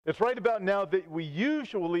It's right about now that we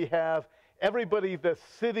usually have everybody that's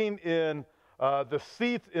sitting in the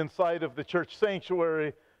seats inside of the church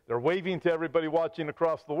sanctuary. They're waving to everybody watching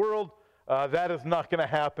across the world. That is not going to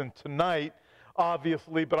happen tonight,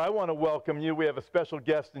 obviously, but I want to welcome you. We have a special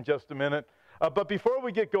guest in just a minute. But before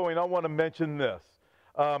we get going, I want to mention this.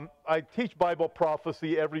 I teach Bible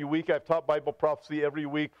prophecy every week. I've taught Bible prophecy every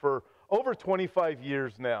week for over 25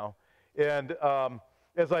 years now. And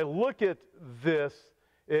as I look at this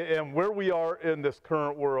and where we are in this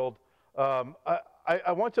current world,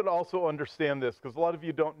 I want you to also understand this, because a lot of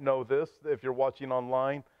you don't know this if you're watching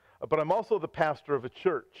online, but I'm also the pastor of a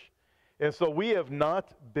church. And so we have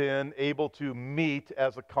not been able to meet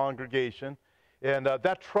as a congregation, and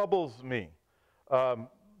that troubles me.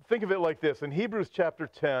 Think of it like this. In Hebrews chapter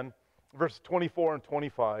 10, verses 24 and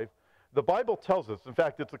 25, the Bible tells us, in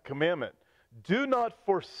fact, it's a commandment, do not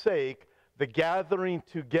forsake the gathering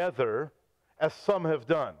together as some have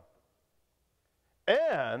done,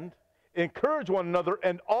 and encourage one another,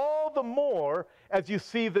 and all the more as you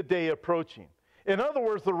see the day approaching. In other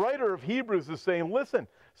words, the writer of Hebrews is saying, listen,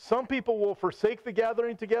 some people will forsake the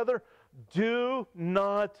gathering together. Do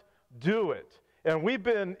not do it. And we've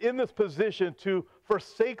been in this position to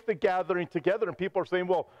forsake the gathering together. And people are saying,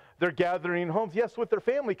 well, they're gathering in homes. Yes, with their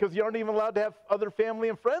family, because you aren't even allowed to have other family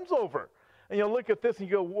and friends over. And you look at this and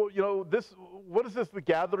you go, well, what is this, the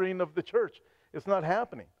gathering of the church? It's not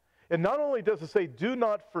happening. And not only does it say, do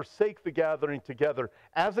not forsake the gathering together,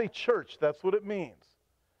 as a church, that's what it means.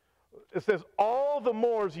 It says, all the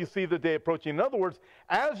more as you see the day approaching. In other words,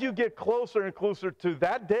 as you get closer and closer to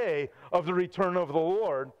that day of the return of the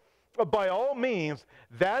Lord, by all means,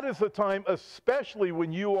 that is the time, especially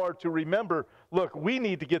when you are to remember, look, we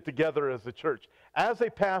need to get together as a church. As a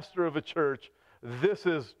pastor of a church, this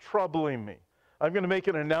is troubling me. I'm going to make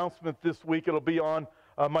an announcement this week. It'll be on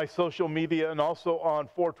my social media and also on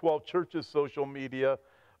 412 Church's social media.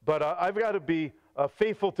 But I've got to be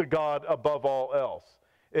faithful to God above all else.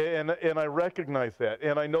 And I recognize that.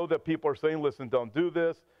 And I know that people are saying, listen, don't do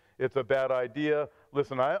this. It's a bad idea.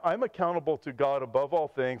 Listen, I'm accountable to God above all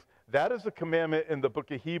things. That is a commandment in the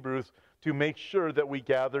book of Hebrews, to make sure that we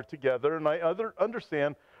gather together. And I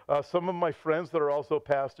understand some of my friends that are also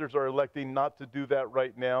pastors are electing not to do that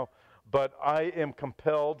right now. But I am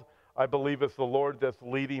compelled. I believe it's the Lord that's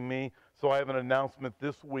leading me. So I have an announcement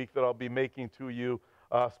this week that I'll be making to you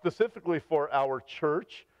specifically for our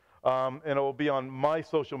church. And it will be on my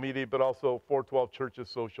social media, but also 412 Church's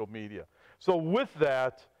social media. So with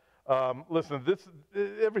that, listen,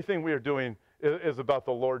 everything we are doing is about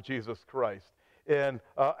the Lord Jesus Christ. And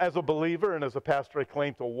as a believer and as a pastor, I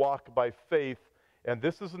claim to walk by faith. And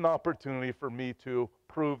this is an opportunity for me to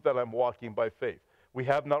prove that I'm walking by faith. We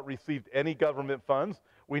have not received any government funds.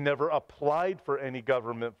 We never applied for any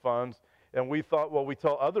government funds. And we thought, well, we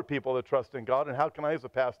tell other people to trust in God, and how can I as a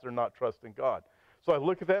pastor not trust in God? So I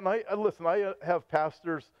look at that, and I listen, I have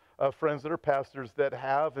pastors, friends that are pastors that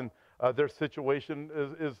have, and their situation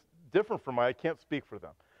is different from mine. I can't speak for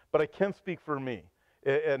them. But I can speak for me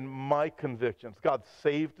and my convictions. God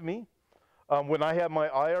saved me. When I had my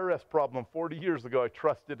IRS problem 40 years ago, I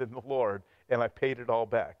trusted in the Lord, and I paid it all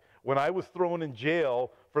back. When I was thrown in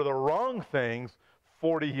jail for the wrong things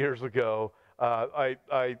 40 years ago, I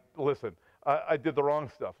did the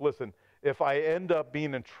wrong stuff. Listen, if I end up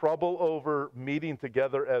being in trouble over meeting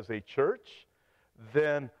together as a church,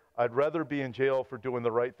 then I'd rather be in jail for doing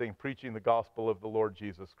the right thing, preaching the gospel of the Lord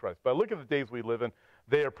Jesus Christ. But look at the days we live in.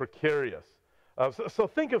 They are precarious. So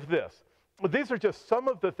think of this. These are just some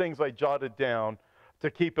of the things I jotted down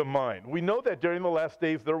to keep in mind. We know that during the last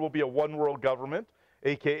days there will be a one world government,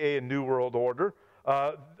 a.k.a. a new world order.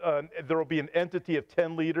 There will be an entity of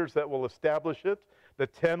 10 leaders that will establish it. The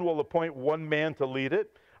 10 will appoint one man to lead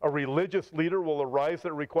it. A religious leader will arise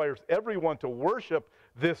that requires everyone to worship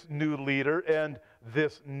this new leader and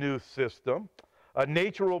this new system.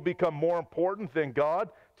 Nature will become more important than God,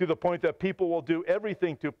 to the point that people will do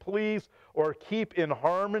everything to please or keep in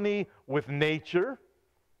harmony with nature.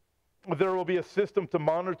 There will be a system to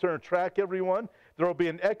monitor and track everyone. There will be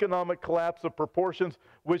an economic collapse of proportions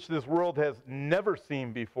which this world has never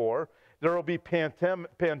seen before. There will be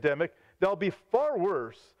pandemic. That'll be far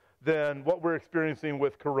worse than what we're experiencing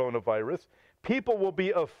with coronavirus. People will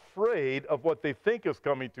be afraid of what they think is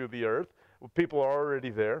coming to the earth. People are already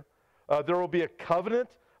there. There will be a covenant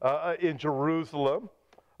in Jerusalem.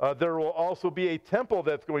 There will also be a temple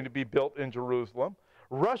that's going to be built in Jerusalem.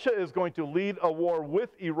 Russia is going to lead a war with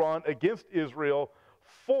Iran against Israel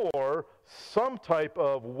for some type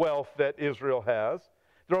of wealth that Israel has.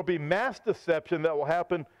 There will be mass deception that will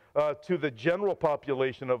happen to the general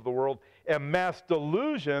population of the world. and mass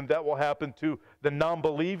delusion that will happen to the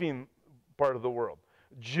non-believing part of the world.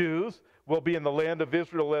 Jews will be in the land of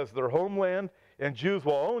Israel as their homeland, and Jews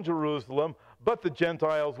will own Jerusalem, but the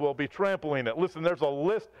Gentiles will be trampling it. Listen, there's a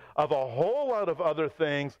list of a whole lot of other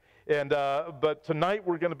things, but tonight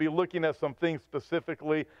we're going to be looking at some things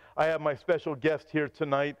specifically. I have my special guest here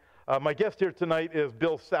tonight. My guest here tonight is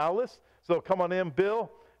Bill Salus. So come on in,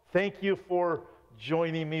 Bill. Thank you for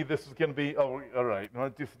joining me. This is going to be, oh, all right. I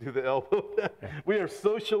want to just do the elbow. We are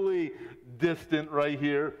socially distant right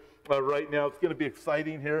here, right now. It's going to be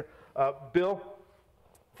exciting here. Bill,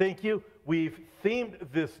 thank you. We've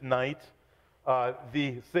themed this night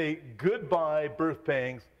say goodbye birth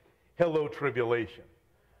pangs, hello tribulation.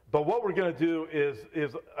 But what we're going to do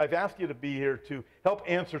is I've asked you to be here to help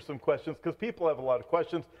answer some questions because people have a lot of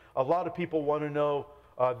questions. A lot of people want to know,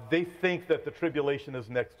 they think that the tribulation is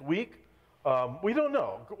next week. We don't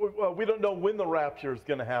know. We don't know when the rapture is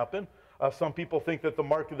going to happen. Some people think that the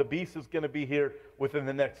mark of the beast is going to be here within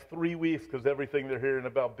the next 3 weeks because everything they're hearing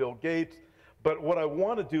about Bill Gates. But what I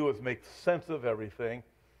want to do is make sense of everything.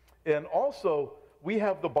 And also, we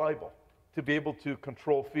have the Bible to be able to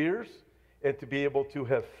control fears and to be able to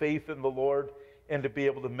have faith in the Lord and to be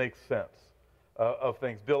able to make sense of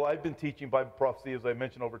things. Bill, I've been teaching Bible prophecy, as I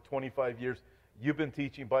mentioned, over 25 years. You've been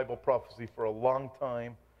teaching Bible prophecy for a long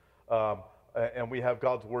time, and we have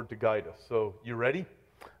God's Word to guide us. So, you ready?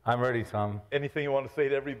 I'm ready, Tom. Anything you want to say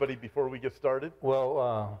to everybody before we get started?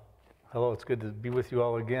 Well, hello, it's good to be with you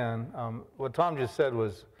all again. What Tom just said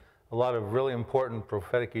was a lot of really important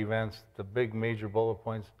prophetic events, the big major bullet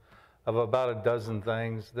points of about a dozen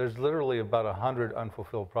things. There's literally about 100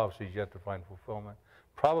 unfulfilled prophecies yet to find fulfillment,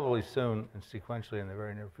 probably soon and sequentially in the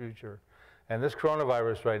very near future. And this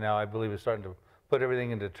coronavirus right now, I believe, is starting to put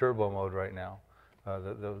everything into turbo mode right now.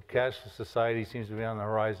 The cashless society seems to be on the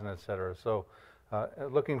horizon, et cetera. So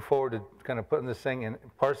looking forward to kind of putting this thing in,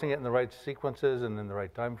 parsing it in the right sequences and in the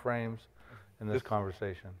right time frames in this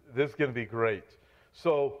conversation. This is going to be great.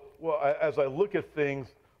 So, well, as I look at things,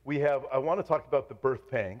 I want to talk about the birth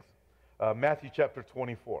pangs. Matthew chapter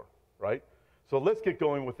 24, right? So let's get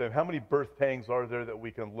going with them. How many birth pangs are there that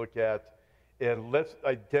we can look at? And let's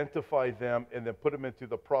identify them and then put them into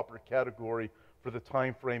the proper category for the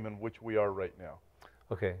time frame in which we are right now.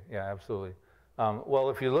 Okay, yeah, absolutely.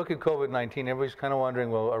 Well, if you look at COVID-19, everybody's kind of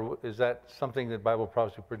wondering, well, is that something that Bible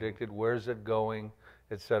prophecy predicted? Where's it going,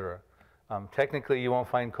 et cetera? Technically, you won't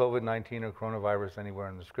find COVID-19 or coronavirus anywhere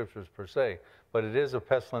in the scriptures per se, but it is a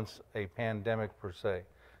pestilence, a pandemic per se.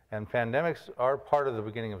 And pandemics are part of the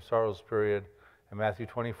beginning of sorrows period in Matthew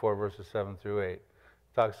 24, verses 7 through 8.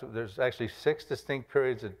 There's actually 6 distinct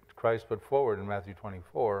periods that Christ put forward in Matthew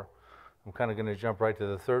 24. I'm kind of going to jump right to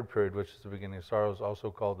the third period, which is the beginning of sorrows,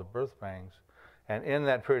 also called the birth pangs. And in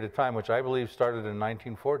that period of time, which I believe started in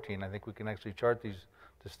 1914, I think we can actually chart these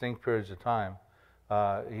distinct periods of time.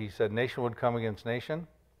 He said nation would come against nation,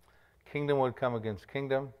 kingdom would come against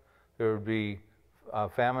kingdom. There would be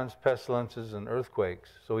famines, pestilences, and earthquakes.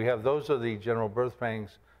 So we have those are the general birth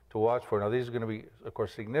pangs to watch for. Now these are going to be, of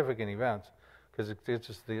course, significant events because it's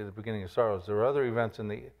just the beginning of sorrows. There are other events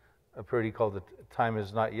in a period he called the time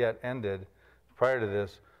is not yet ended prior to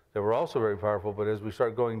this that were also very powerful, but as we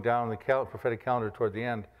start going down the prophetic calendar toward the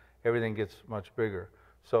end, everything gets much bigger.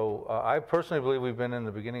 So I personally believe we've been in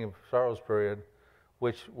the beginning of sorrows period,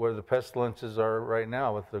 where the pestilences are right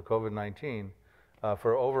now with the COVID-19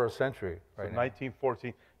 for over a century right now.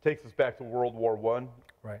 1914 takes us back to World War I.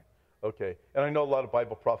 Right. Okay. And I know a lot of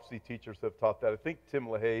Bible prophecy teachers have taught that. I think Tim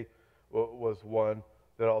LaHaye was one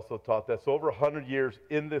that also taught that. So over 100 years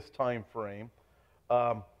in this time frame.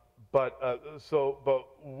 But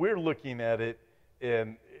we're looking at it,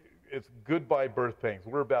 and it's goodbye birth pangs.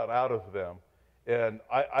 We're about out of them. And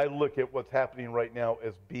I look at what's happening right now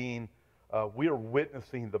as being we are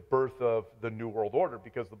witnessing the birth of the New World Order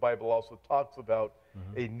because the Bible also talks about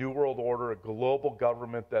a New World Order, a global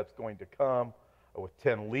government that's going to come with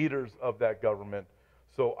 10 leaders of that government.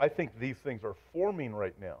 So I think these things are forming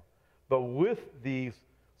right now. But with these,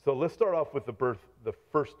 so let's start off with the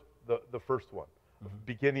first one,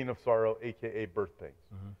 beginning of sorrow, aka birth pangs.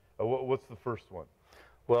 What's the first one?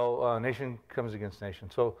 Well, nation comes against nation.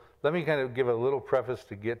 So let me kind of give a little preface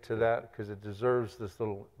to get to that because it deserves this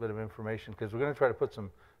little bit of information because we're going to try to put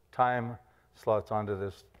some time slots onto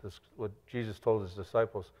this what Jesus told his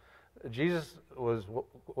disciples. Jesus was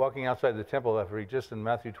walking outside the temple after he just in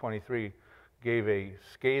Matthew 23 gave a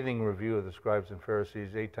scathing review of the scribes and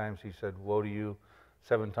Pharisees. 8 times he said, woe to you.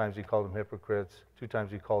 7 times he called them hypocrites. 2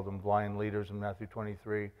 times he called them blind leaders in Matthew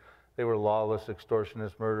 23. They were lawless,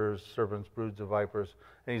 extortionists, murderers, serpents, broods of vipers.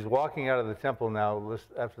 And he's walking out of the temple now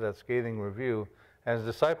after that scathing review, And his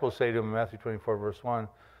disciples say to him in Matthew 24, verse 1,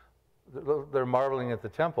 they're marveling at the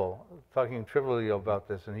temple, talking trivially about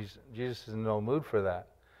this, and Jesus is in no mood for that.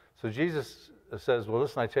 So Jesus says, well,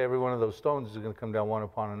 listen, I tell you, every one of those stones is going to come down one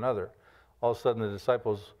upon another. All of a sudden, the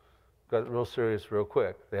disciples got real serious real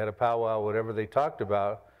quick. They had a powwow, whatever they talked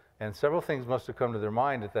about, and several things must have come to their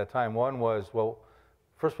mind at that time. One was, well,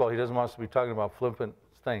 first of all, he doesn't want us to be talking about flippant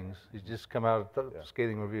things. He's just come out of a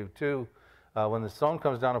scathing review. Two, when the stone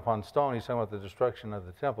comes down upon stone, he's talking about the destruction of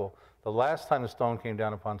the temple. The last time the stone came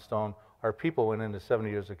down upon stone, our people went into 70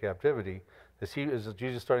 years of captivity. Is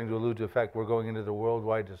Jesus starting to allude to the fact we're going into the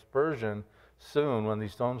worldwide dispersion soon when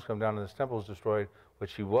these stones come down and this temple is destroyed,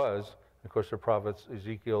 which he was. Of course, the prophets,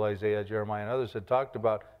 Ezekiel, Isaiah, Jeremiah, and others had talked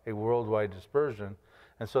about a worldwide dispersion.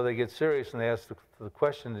 And so they get serious and they ask the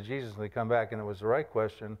question to Jesus, and they come back, and it was the right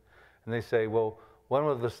question. And they say, well, when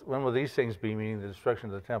will these things be, meaning the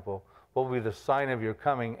destruction of the temple? What will be the sign of your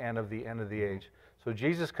coming and of the end of the age? So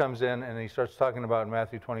Jesus comes in and he starts talking about in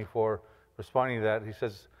Matthew 24, responding to that. He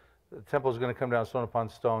says, the temple is going to come down stone upon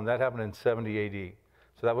stone. That happened in 70 AD.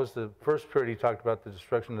 So that was the first period he talked about, the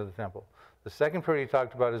destruction of the temple. The second period he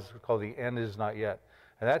talked about is called the end is not yet.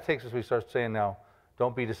 And that takes us, we start saying now,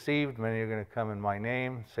 don't be deceived. Many are going to come in my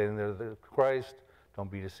name, saying they're the Christ.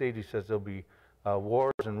 Don't be deceived. He says there'll be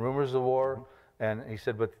wars and rumors of war. And he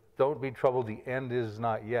said, but don't be troubled. The end is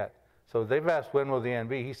not yet. So they've asked, when will the end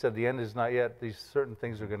be? He said, the end is not yet. These certain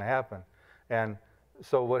things are going to happen. And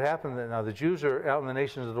so what happened, now the Jews are out in the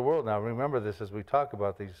nations of the world now. Remember this as we talk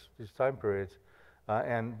about these time periods.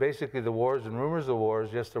 And basically the wars and rumors of wars,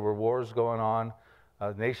 yes, there were wars going on.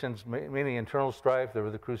 Nations, mainly internal strife. There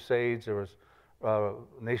were the Crusades. There was a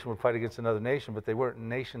nation would fight against another nation, but they weren't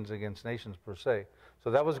nations against nations per se. So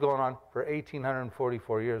that was going on for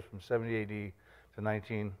 1,844 years, from 70 AD to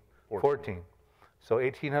 1914. So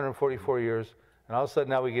 1,844 years, and all of a sudden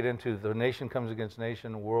now we get into the nation comes against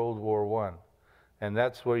nation, World War I. And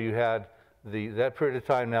that's where you had that period of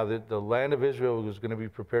time now that the land of Israel was going to be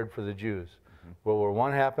prepared for the Jews. World War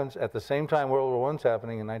I happens. At the same time World War I's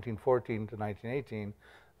happening in 1914 to 1918,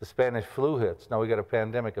 the Spanish flu hits. Now we got a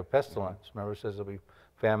pandemic of pestilence. Remember, it says there'll be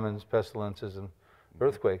famines, pestilences, and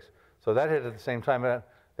earthquakes. So that hit at the same time. That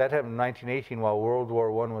happened in 1918 while World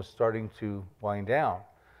War I was starting to wind down.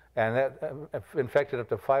 And that infected up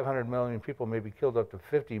to 500 million people, maybe killed up to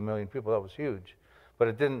 50 million people. That was huge. But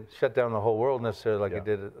it didn't shut down the whole world necessarily like it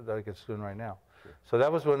did, like it's doing right now. Sure. So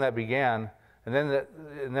that was when that began. And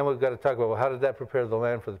then we've got to talk about, well, how did that prepare the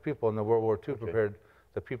land for the people? And the World War II prepared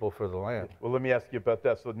the people for the land. Well, let me ask you about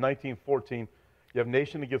that. So 1914, you have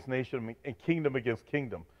nation against nation and kingdom against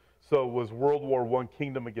kingdom. So was World War I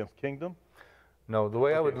kingdom against kingdom? No, the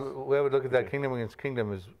way I would look at that kingdom against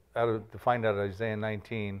kingdom is defined out of Isaiah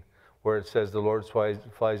 19, where it says the Lord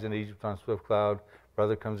flies into Egypt on a swift cloud,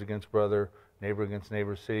 brother comes against brother, neighbor against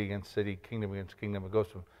neighbor, city against city, kingdom against kingdom. It goes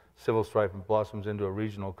from civil strife and blossoms into a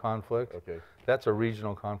regional conflict. Okay. That's a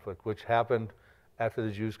regional conflict, which happened after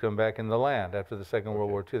the Jews come back in the land. After the Second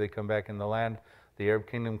World War II, they come back in the land. The Arab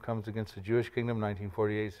kingdom comes against the Jewish kingdom,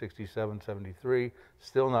 1948, 67, 73,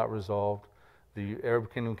 still not resolved. The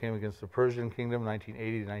Arab kingdom came against the Persian kingdom,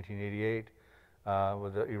 1980 to 1988.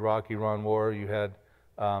 With the Iraq-Iran war, you had,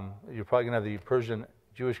 you're probably going to have the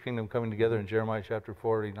Persian-Jewish kingdom coming together in Jeremiah chapter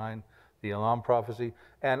 49, the Elam prophecy,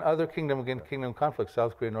 and other kingdom against kingdom conflicts,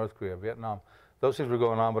 South Korea, North Korea, Vietnam. Those things were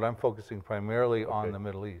going on, but I'm focusing primarily on the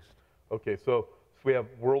Middle East. Okay, so we have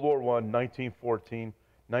World War I, 1914,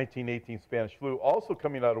 1918 Spanish flu. Also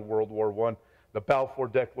coming out of World War I, the Balfour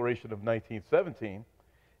Declaration of 1917.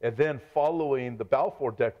 And then following the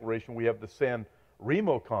Balfour Declaration, we have the San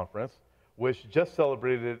Remo Conference, which just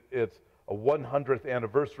celebrated its 100th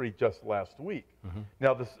anniversary just last week.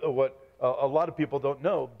 Now, this what a lot of people don't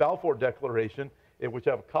know, Balfour Declaration, in which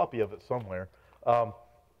I have a copy of it somewhere,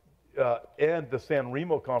 and the San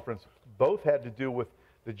Remo Conference both had to do with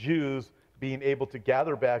the Jews being able to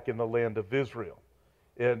gather back in the land of Israel.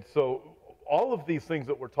 And so all of these things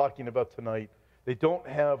that we're talking about tonight, they don't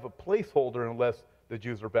have a placeholder unless the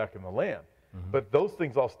Jews are back in the land. But those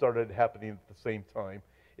things all started happening at the same time,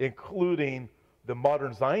 including the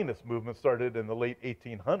modern Zionist movement started in the late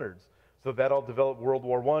 1800s. So that all developed World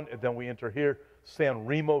War I, and then we enter here, San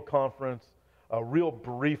Remo Conference. Real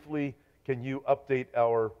briefly, can you update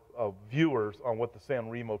our viewers on what the San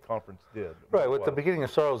Remo Conference did? Right, what the beginning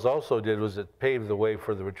of sorrows also did was it paved the way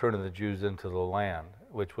for the return of the Jews into the land,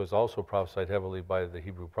 which was also prophesied heavily by the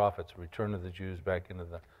Hebrew prophets, return of the Jews back into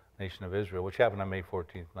the nation of Israel, which happened on May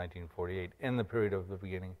 14th, 1948, in the period of the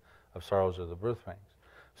beginning of sorrows of the birth pangs.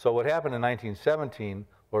 So what happened in 1917,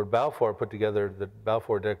 Lord Balfour put together the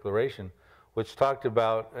Balfour Declaration, which talked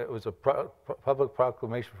about, it was a public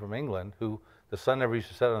proclamation from England, who the sun never used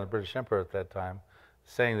to set on the British Empire at that time,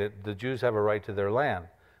 saying that the Jews have a right to their land.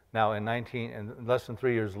 Now, in less than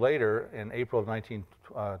 3 years later, in April of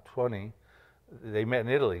 1920, they met in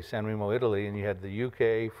Italy, San Remo, Italy, and you had the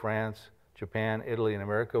UK, France, Japan, Italy, and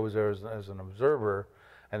America was there as an observer,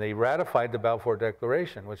 and they ratified the Balfour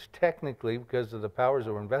Declaration, which technically, because of the powers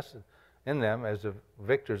that were invested in them as the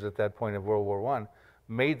victors at that point of World War I,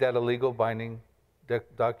 made that a legal binding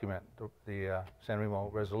document, the San Remo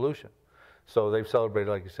Resolution. So they've celebrated,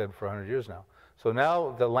 like you said, for 100 years now. So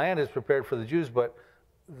now the land is prepared for the Jews, but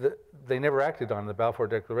they never acted on the Balfour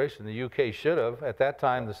Declaration. The UK should have. At that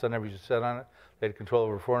time, the sun never used to set on it. They had control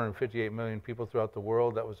over 458 million people throughout the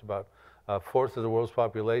world. That was about a fourth of the world's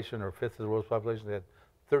population, or a fifth of the world's population. They had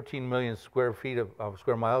 13 million square feet of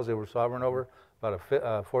square miles they were sovereign over, about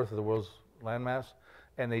a fourth of the world's landmass.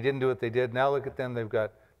 And they didn't do what they did. Now look at them. They've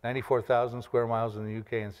got 94,000 square miles in the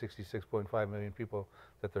UK and 66.5 million people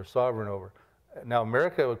that they're sovereign over. Now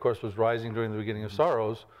America, of course, was rising during the beginning of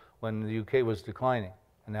sorrows when the UK was declining.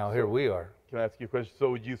 And now here we are. Can I ask you a question?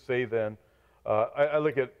 So would you say then, I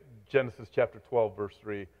look at Genesis chapter 12, verse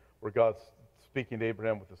 3, where God's speaking to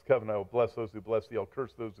Abraham with this covenant, I will bless those who bless thee, I'll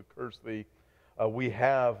curse those who curse thee. We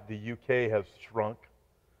have, the UK has shrunk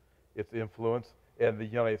its influence, and the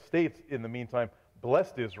United States, in the meantime,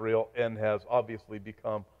 blessed Israel and has obviously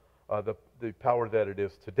become the power that it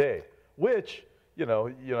is today, which,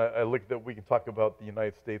 I look at that, we can talk about the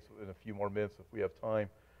United States in a few more minutes if we have time,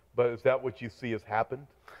 but is that what you see has happened?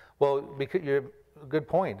 Well, because you're a good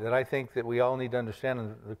point, that I think that we all need to understand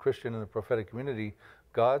in the Christian and the prophetic community,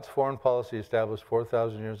 God's foreign policy established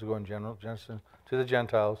 4,000 years ago in Genesis to the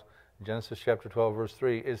Gentiles, in Genesis chapter 12, verse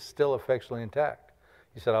 3, is still effectually intact.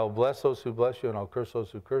 He said, I will bless those who bless you and I'll curse those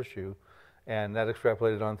who curse you. And that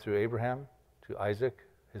extrapolated on through Abraham, to Isaac,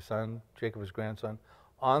 his son, Jacob, his grandson,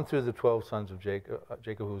 on through the 12 sons of Jacob,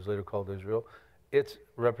 who was later called Israel. It's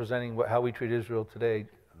representing how we treat Israel today,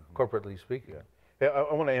 corporately speaking. Yeah.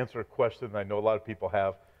 I want to answer a question I know a lot of people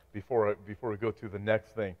have before we go to the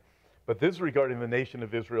next thing. But this is regarding the nation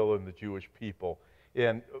of Israel and the Jewish people.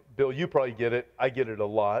 And Bill, you probably get it. I get it a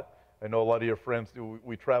lot. I know a lot of your friends do.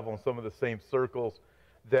 We travel in some of the same circles.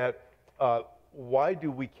 That why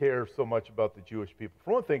do we care so much about the Jewish people?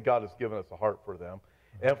 For one thing, God has given us a heart for them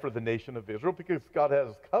and for the nation of Israel, because God has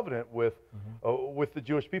a covenant with the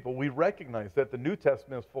Jewish people. We recognize that the New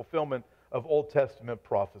Testament is fulfillment of Old Testament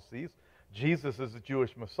prophecies. Jesus is the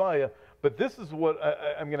Jewish Messiah. But this is what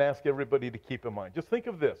I'm going to ask everybody to keep in mind. Just think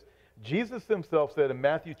of this. Jesus himself said in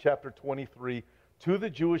Matthew chapter 23 to the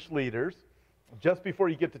Jewish leaders, just before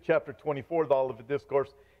you get to chapter 24, the Olivet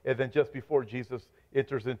Discourse, and then just before Jesus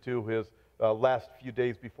enters into his last few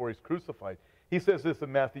days before he's crucified. He says this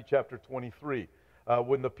in Matthew chapter 23.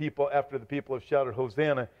 When after the people have shouted,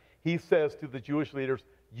 Hosanna, he says to the Jewish leaders,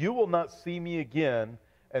 you will not see me again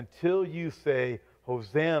until you say,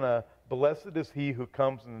 Hosanna, blessed is he who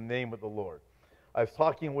comes in the name of the Lord. I was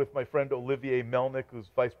talking with my friend Olivier Melnick, who's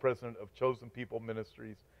vice president of Chosen People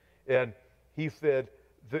Ministries, and he said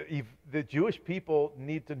the Jewish people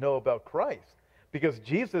need to know about Christ, because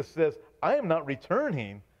Jesus says, I am not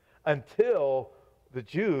returning until the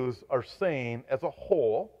Jews are saying as a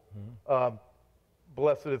whole,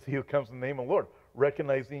 blessed is he who comes in the name of the Lord,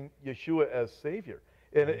 recognizing Yeshua as Savior.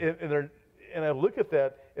 And I look at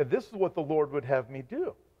that, and this is what the Lord would have me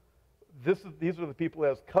do. These are the people he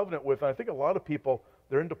has covenant with. And I think a lot of people,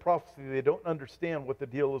 they're into prophecy. They don't understand what the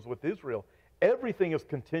deal is with Israel. Everything is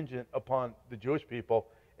contingent upon the Jewish people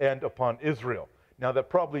and upon Israel. Now, that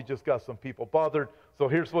probably just got some people bothered. So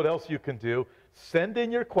here's what else you can do. Send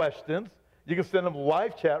in your questions. You can send them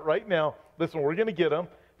live chat right now. Listen, we're going to get them.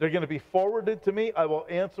 They're going to be forwarded to me. I will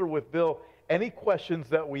answer with Bill any questions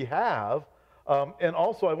that we have. And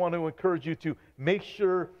also, I want to encourage you to make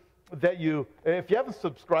sure that if you haven't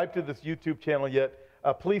subscribed to this YouTube channel yet,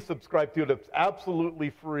 please subscribe to it. It's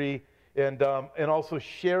absolutely free. And also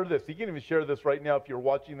share this. You can even share this right now if you're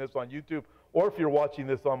watching this on YouTube, or if you're watching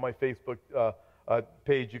this on my Facebook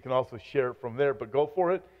page, you can also share it from there. But go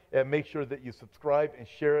for it and make sure that you subscribe and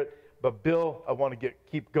share it. But Bill, I want to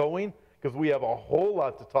keep going, because we have a whole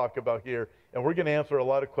lot to talk about here, and we're going to answer a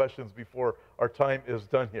lot of questions before our time is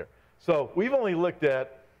done here. So we've only looked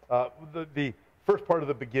at the first part of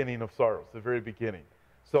the beginning of sorrows, the very beginning.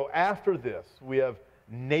 So after this, we have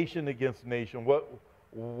nation against nation.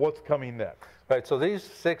 What's coming next? Right, so these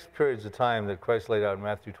 6 periods of time that Christ laid out in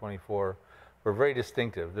Matthew 24 were very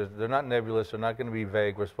distinctive. They're not nebulous. They're not going to be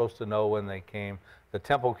vague. We're supposed to know when they came. The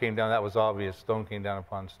temple came down. That was obvious. Stone came down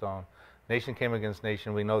upon stone. Nation came against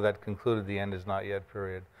nation. We know that concluded the end is not yet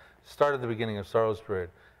period. Started the beginning of sorrows period.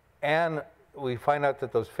 And we find out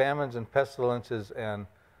that those famines and pestilences and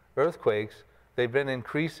earthquakes they've been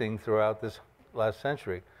increasing throughout this last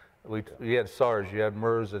century. You had SARS, you had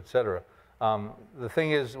MERS, et cetera. The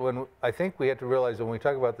thing is, I think we have to realize that when we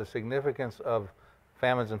talk about the significance of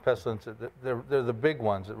famines and pestilence, they're the big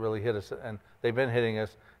ones that really hit us, and they've been hitting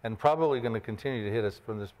us, and probably going to continue to hit us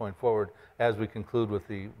from this point forward as we conclude with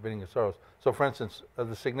the beginning of sorrows. So, for instance,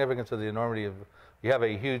 the significance of the enormity of, you have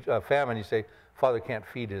a huge famine, you say, father can't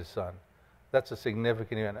feed his son. That's a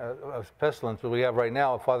significant event. A pestilence that we have right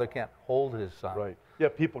now, a father can't hold his son. Right. Yeah,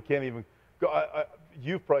 people can't even go.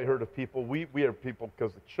 You've probably heard of people, we have people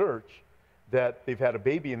because of church, that they've had a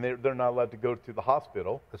baby and they're not allowed to go to the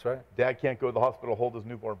hospital. That's right. Dad can't go to the hospital, hold his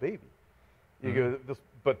newborn baby. You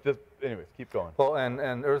go, anyways, keep going. Well,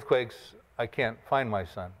 and earthquakes, I can't find my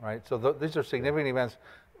son, right? So these are significant events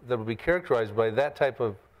that will be characterized by that type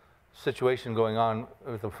of situation going on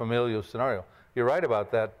with a familial scenario. You're right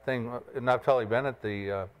about that thing. Naftali Bennett,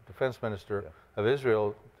 the defense minister of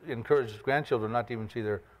Israel, encouraged grandchildren not to even see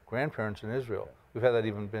their grandparents in Israel. We've had that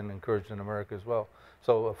even been encouraged in America as well.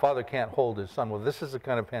 So a father can't hold his son. Well, this is the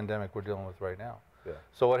kind of pandemic we're dealing with right now. Yeah.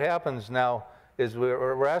 So what happens now is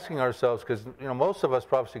we're asking ourselves, because most of us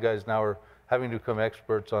prophecy guys now are having to become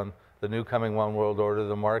experts on the new coming one world order,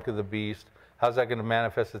 the mark of the beast. How's that going to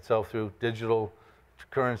manifest itself through digital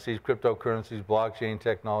currencies, cryptocurrencies, blockchain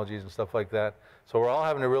technologies, and stuff like that? So we're all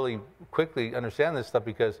having to really quickly understand this stuff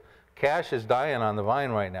because cash is dying on the vine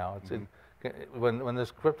right now. It's when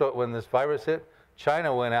this virus hit,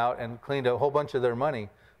 China went out and cleaned a whole bunch of their money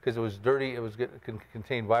because it was dirty,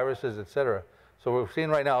 contained viruses, et cetera. So we're seeing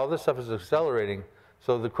right now all this stuff is accelerating.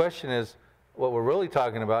 So the question is, what we're really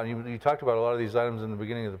talking about, and you talked about a lot of these items in the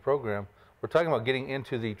beginning of the program, we're talking about getting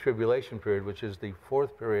into the tribulation period, which is the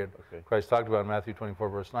fourth period Christ talked about in Matthew 24,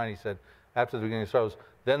 verse 9. He said, after the beginning of sorrows,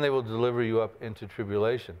 then they will deliver you up into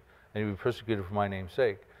tribulation, and you'll be persecuted for my name's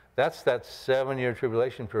sake. That's that 7-year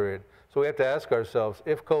tribulation period. So we have to ask ourselves,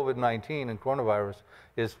 if COVID-19 and coronavirus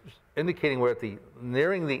is indicating we're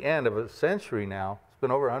nearing the end of a century now, it's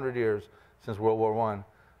been over 100 years since World War I,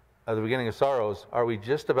 at the beginning of sorrows, are we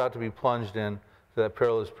just about to be plunged into that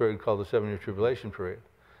perilous period called the 7-year tribulation period?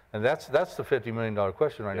 And that's the $50 million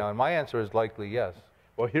question right now, and my answer is likely yes.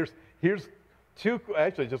 Well, here's two,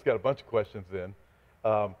 actually I just got a bunch of questions in.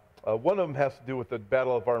 One of them has to do with the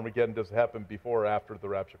Battle of Armageddon. Does it happen before or after the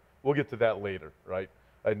rapture? We'll get to that later, right?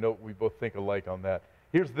 I know we both think alike on that.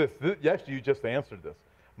 Here's this. Actually, you just answered this.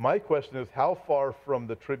 My question is, how far from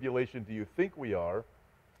the tribulation do you think we are?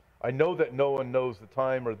 I know that no one knows the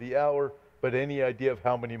time or the hour, but any idea of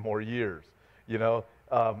how many more years?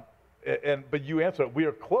 But you answer it. We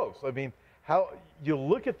are close. I mean, how you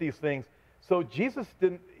look at these things. So Jesus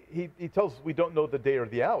didn't. He tells us we don't know the day or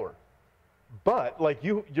the hour. But like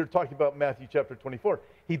you're talking about Matthew chapter 24,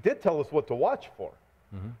 he did tell us what to watch for.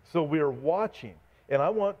 So we're watching. And I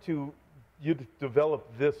want you to develop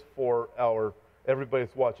this for everybody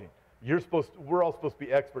that's watching. We're all supposed to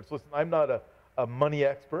be experts. Listen, I'm not a money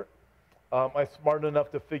expert. I'm smart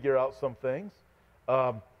enough to figure out some things.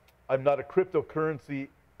 I'm not a cryptocurrency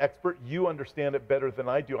expert. You understand it better than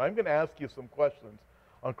I do. I'm going to ask you some questions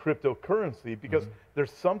on cryptocurrency because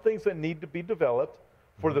there's some things that need to be developed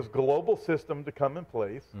for this global system to come in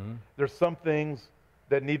place. There's some things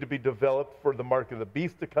that need to be developed for the mark of the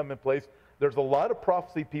beast to come in place. There's a lot of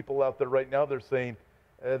prophecy people out there right now. They're saying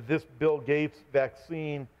this Bill Gates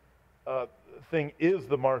vaccine thing is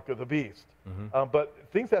the mark of the beast. But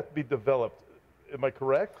things have to be developed. Am I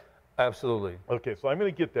correct? Absolutely. Okay, so I'm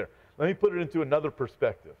going to get there. Let me put it into another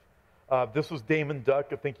perspective. This was Damon Duck.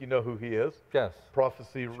 I think you know who he is. Yes.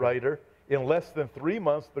 Prophecy writer. In less than 3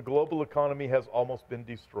 months, the global economy has almost been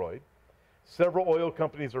destroyed. Several oil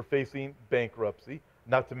companies are facing bankruptcy,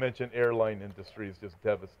 not to mention airline industry is just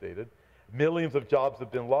devastated. Millions of jobs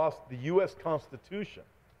have been lost. The U.S. Constitution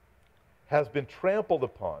has been trampled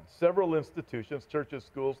upon. Several institutions, churches,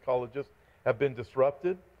 schools, colleges, have been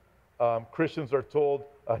disrupted. Christians are told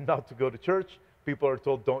not to go to church. People are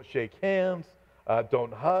told don't shake hands,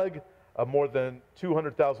 don't hug. More than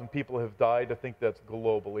 200,000 people have died. I think that's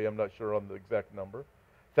globally. I'm not sure on the exact number.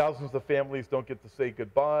 Thousands of families don't get to say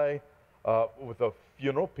goodbye. With a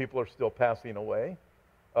funeral, people are still passing away.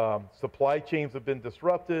 Supply chains have been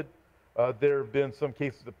disrupted. There have been some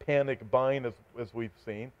cases of panic buying, as we've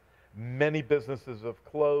seen. Many businesses have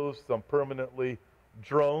closed, some permanently.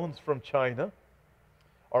 Drones from China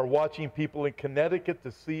are watching people in Connecticut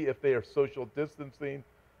to see if they are social distancing,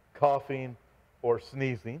 coughing, or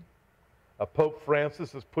sneezing. Pope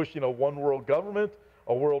Francis is pushing a one-world government,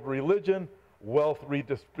 a world religion, wealth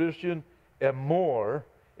redistribution, and more.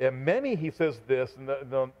 And many, he says this, and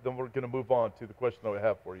then we're going to move on to the question that I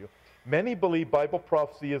have for you. Many believe Bible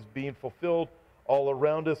prophecy is being fulfilled all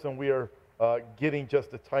around us, and we are getting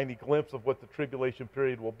just a tiny glimpse of what the tribulation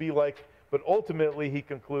period will be like. But ultimately, he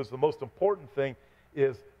concludes the most important thing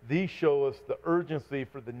is these show us the urgency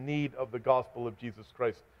for the need of the gospel of Jesus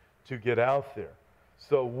Christ to get out there.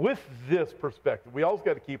 So with this perspective, we always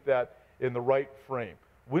got to keep that in the right frame.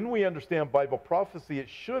 When we understand Bible prophecy, it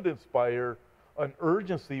should inspire an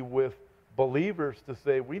urgency with believers to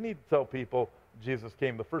say, we need to tell people Jesus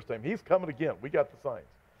came the first time. He's coming again. We got the signs.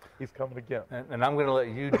 He's coming again. And I'm going to let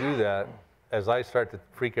you do that as I start to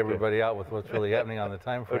freak everybody out with what's really happening on the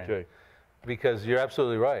time frame. Okay. Because you're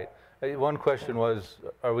absolutely right. One question was,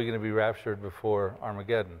 are we going to be raptured before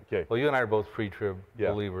Armageddon? Okay. Well, you and I are both pre-trib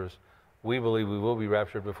believers. We believe we will be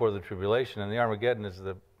raptured before the tribulation, and the Armageddon is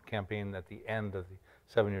the campaign at the end of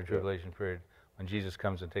the 7-year tribulation period when Jesus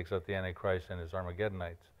comes and takes out the Antichrist and his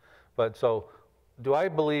Armageddonites. But so, do I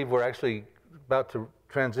believe we're actually about to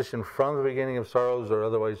transition from the beginning of sorrows, or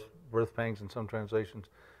otherwise birth pangs in some translations,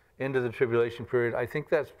 into the tribulation period? I think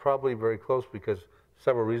that's probably very close because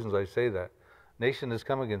several reasons I say that. Nation has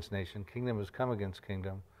come against nation, kingdom has come against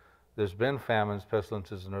kingdom. There's been famines,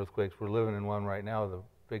 pestilences, and earthquakes. We're living in one right now, the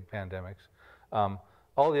big pandemics.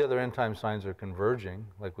 All the other end time signs are converging,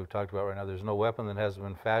 like we've talked about right now. There's no weapon that hasn't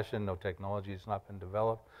been fashioned, no technology that's not been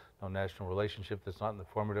developed, no national relationship that's not in the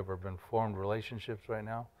formative or been formed relationships right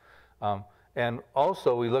now. And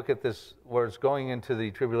also we look at this where it's going into the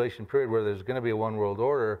tribulation period where there's going to be a one world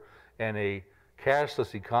order and a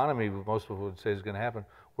cashless economy, most people would say is going to happen.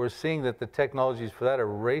 We're seeing that the technologies for that are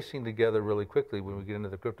racing together really quickly when we get into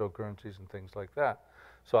the cryptocurrencies and things like that.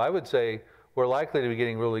 So I would say we're likely to be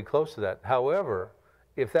getting really close to that. However,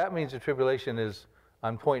 if that means the tribulation is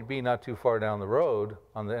on point B not too far down the road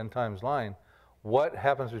on the end times line, what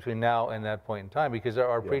happens between now and that point in time? Because there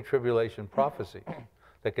are pre-tribulation prophecies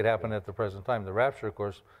that could happen at the present time. The rapture, of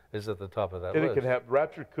course, is at the top of that list. It can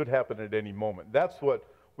rapture could happen at any moment. That's what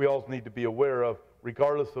we all need to be aware of,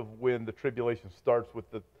 regardless of when the tribulation starts with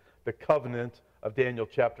the covenant of Daniel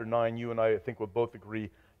chapter 9. You and I think would both agree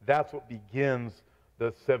that's what begins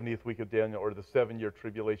the 70th week of Daniel, or the 7-year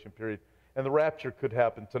tribulation period. And the rapture could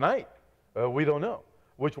happen tonight. We don't know,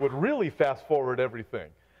 which would really fast forward everything.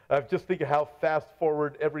 Just think of how fast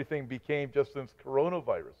forward everything became just since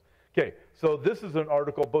coronavirus. Okay, so this is an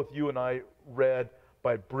article both you and I read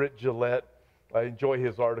by Britt Gillette. I enjoy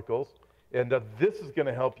his articles. And this is going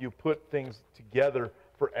to help you put things together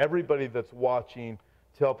for everybody that's watching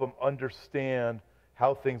to help them understand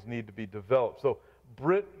how things need to be developed. So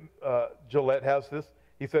Britt Gillette has this.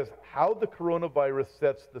 He says, how the coronavirus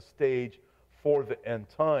sets the stage for the end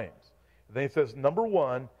times. And then he says, number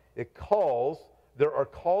one, there are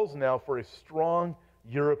calls now for a strong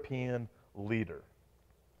European leader.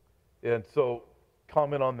 And so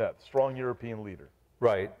comment on that, strong European leader.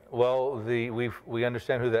 Right. Well, we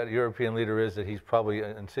understand who that European leader is that he's probably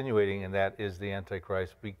insinuating, and that is the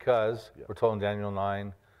Antichrist, because we're told in Daniel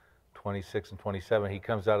 9, 26 and 27, he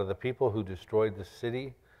comes out of the people who destroyed the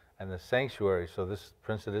city and the sanctuary. So this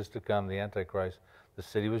prince that is to come, the Antichrist, the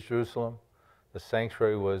city was Jerusalem, the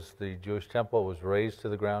sanctuary was the Jewish temple, was razed to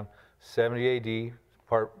the ground. 70 AD,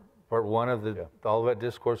 part one of all of that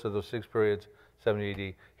discourse of those 6 periods, 70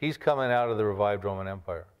 AD. He's coming out of the revived Roman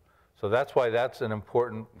Empire. So that's why that's an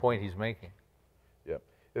important point he's making. Yeah,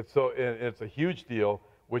 it's a huge deal,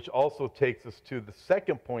 which also takes us to the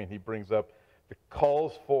second point he brings up, the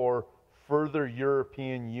calls for further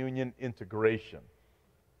European Union integration.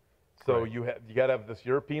 So you got to have this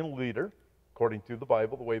European leader, according to the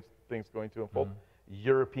Bible, the way things are going to unfold,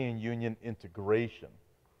 European Union integration.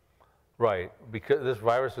 Right, because this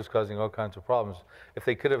virus is causing all kinds of problems. If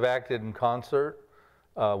they could have acted in concert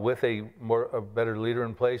with a better leader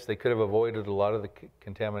in place, they could have avoided a lot of the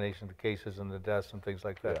contamination, the cases and the deaths and things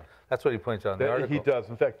like that. Yeah. That's what he points out in the article. He does.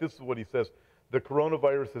 In fact, this is what he says. The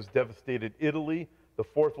coronavirus has devastated Italy, the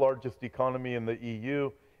 4th largest economy in the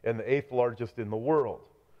EU, and the 8th largest in the world.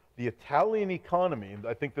 The Italian economy, and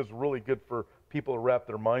I think this is really good for people to wrap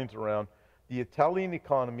their minds around, the Italian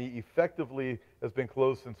economy effectively has been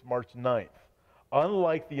closed since March 9th.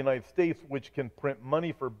 Unlike the United States, which can print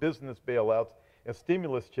money for business bailouts and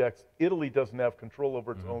stimulus checks, Italy doesn't have control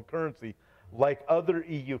over its own currency. Like other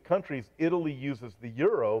EU countries, Italy uses the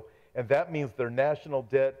euro, and that means their national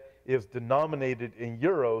debt is denominated in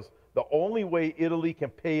euros. The only way Italy can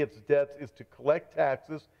pay its debts is to collect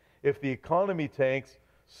taxes. If the economy tanks,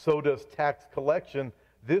 so does tax collection.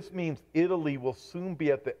 This means Italy will soon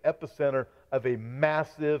be at the epicenter of a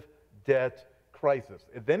massive debt crisis.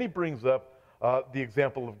 And then he brings up the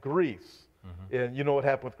example of Greece. And you know what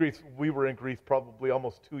happened with Greece? We were in Greece probably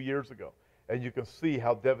almost 2 years ago. And you can see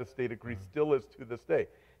how devastated Greece still is to this day.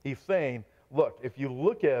 He's saying, look, if you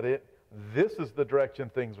look at it, this is the direction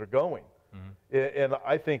things are going. And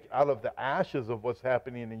I think out of the ashes of what's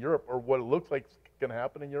happening in Europe, or what it looks like is going to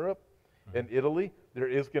happen in Europe and Italy, there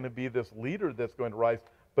is going to be this leader that's going to rise.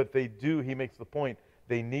 But he makes the point,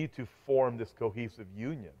 they need to form this cohesive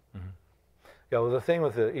union. Yeah, well, the thing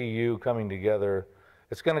with the EU coming together,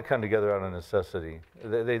 it's going to come together out of necessity.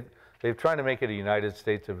 They've tried to make it a United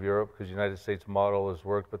States of Europe because the United States model has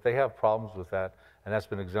worked, but they have problems with that, and that's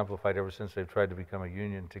been exemplified ever since they've tried to become a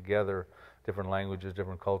union together. Different languages,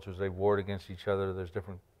 different cultures, they've warred against each other. There's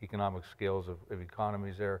different economic scales of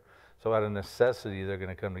economies there. So out of necessity, they're going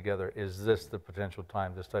to come together. Is this the potential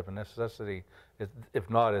time, this type of necessity? If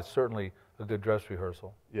not, it's certainly a good dress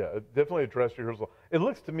rehearsal. Yeah, definitely a dress rehearsal. It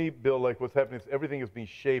looks to me, Bill, like what's happening is everything is being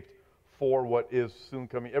shaped for what is soon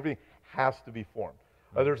coming. Everything has to be formed.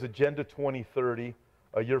 There's Agenda 2030.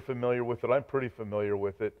 You're familiar with it. I'm pretty familiar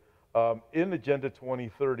with it. In Agenda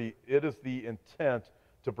 2030, it is the intent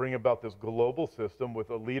to bring about this global system with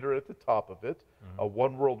a leader at the top of it, a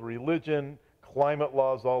one world religion, climate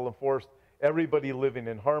laws all enforced, everybody living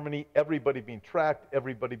in harmony, everybody being tracked,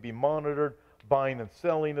 everybody being monitored, buying and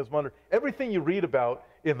selling is monitored. Everything you read about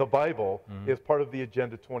in the Bible is part of the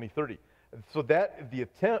Agenda 2030. So that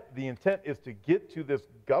the intent is to get to this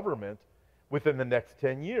government within the next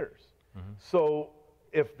 10 years. So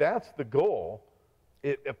if that's the goal,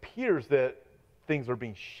 it appears that things are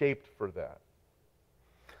being shaped for that.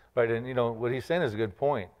 Right, and you know, what he's saying is a good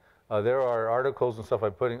point. There are articles and stuff,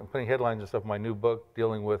 I'm putting headlines and stuff in my new book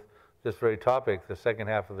dealing with this very topic, the second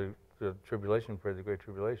half of the tribulation period, the Great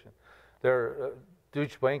Tribulation.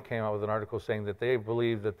 Deutsche Bank came out with an article saying that they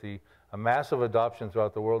believe that a massive adoption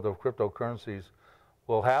throughout the world of cryptocurrencies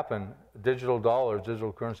will happen, digital dollars,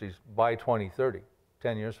 digital currencies, by 2030,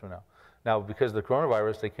 10 years from now. Now, because of the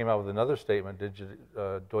coronavirus, they came out with another statement.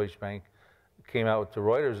 Deutsche Bank came out to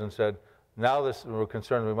Reuters and said, now we're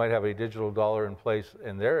concerned we might have a digital dollar in place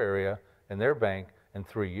in their area, in their bank, in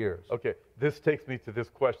 3 years. Okay, this takes me to this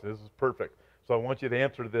question. This is perfect. So I want you to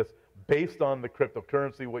answer this based on the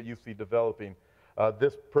cryptocurrency, what you see developing.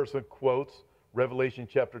 This person quotes Revelation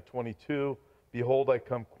chapter 22, "Behold, I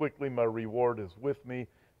come quickly, my reward is with me,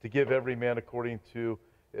 to give every man according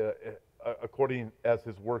as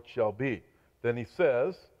his work shall be." Then he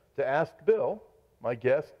says, to ask Bill, my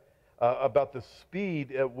guest, about the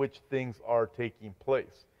speed at which things are taking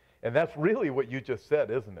place. And that's really what you just said,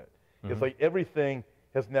 isn't it? It's like everything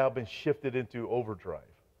has now been shifted into overdrive.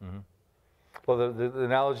 Well, the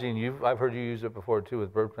analogy, and I've heard you use it before too,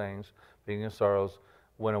 with birth pains, being in sorrows.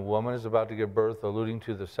 When a woman is about to give birth, alluding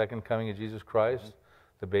to the second coming of Jesus Christ,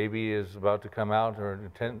 the baby is about to come out,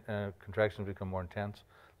 or contractions become more intense,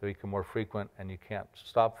 they become more frequent, and you can't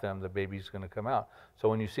stop them, the baby's going to come out. So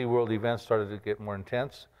when you see world events started to get more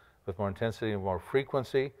intense, with more intensity and more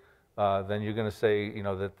frequency, then you're going to say, you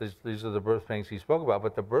know, that these are the birth pangs he spoke about.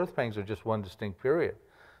 But the birth pangs are just one distinct period.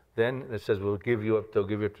 Then it says, they'll give you up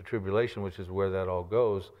to tribulation, which is where that all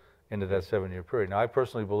goes, into that 7-year period. Now, I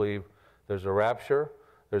personally believe there's a rapture.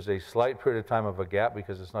 There's a slight period of time of a gap,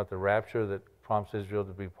 because it's not the rapture that prompts Israel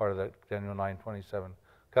to be part of that Daniel 9:27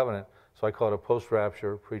 covenant. So I call it a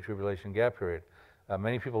post-rapture, pre-tribulation gap period.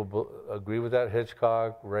 Many people agree with that,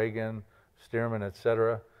 Hitchcock, Reagan, Stearman,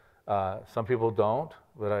 etc. Some people don't,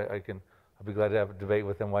 but I'll be glad to have a debate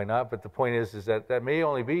with them, why not? But the point is that may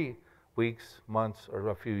only be weeks, months, or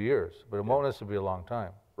a few years, but it won't necessarily be a long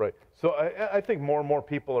time. Right. So I think more and more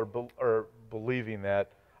people are believing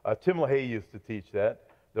that. Tim LaHaye used to teach that.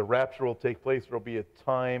 The rapture will take place. There will be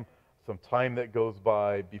some time that goes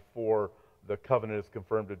by before the covenant is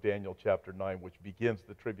confirmed of Daniel chapter 9, which begins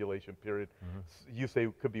the tribulation period. You say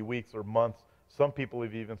it could be weeks or months. Some people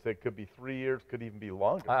have even said it could be 3 years, could even be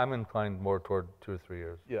longer. I'm inclined more toward 2 or 3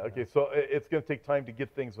 years. Yeah, okay, so it's going to take time to get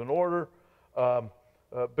things in order.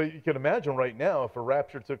 But you can imagine right now, if a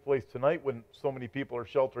rapture took place tonight when so many people are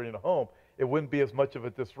sheltering at home, it wouldn't be as much of a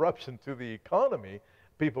disruption to the economy.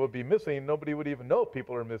 People would be missing. Nobody would even know if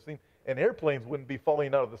people are missing. And airplanes wouldn't be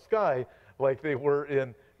falling out of the sky like they were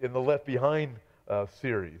in the Left Behind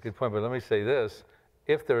series. Good point, but let me say this.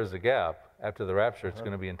 If there is a gap after the rapture, it's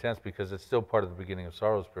going to be intense, because it's still part of the beginning of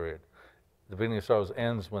sorrows period. The beginning of sorrows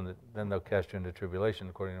ends when then they'll cast you into tribulation,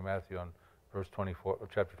 according to Matthew on verse 24, or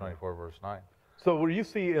chapter 24, verse 9. So what you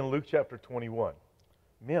see in Luke chapter 21,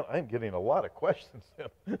 man, I'm getting a lot of questions.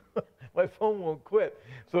 My phone won't quit.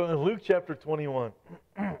 So in Luke chapter 21,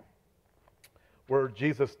 where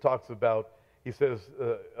Jesus talks about, he says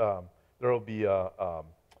there will be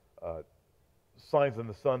signs in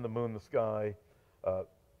the sun, the moon, the sky,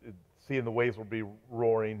 sea and the waves will be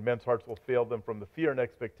roaring. Men's hearts will fail them from the fear and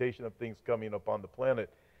expectation of things coming upon the planet.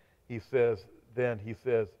 He says,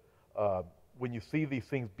 when you see these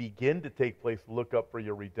things begin to take place, look up for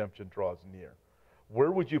your redemption draws near.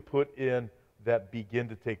 Where would you put in that begin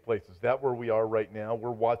to take place? Is that where we are right now?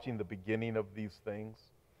 We're watching the beginning of these things?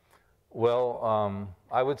 Well,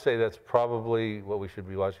 I would say that's probably what we should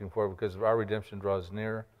be watching for, because our redemption draws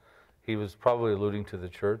near. He was probably alluding to the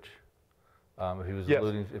church. If he was Yes.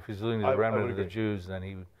 if he's alluding to the remnant of the agree. Jews, then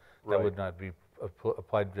that Right. would not be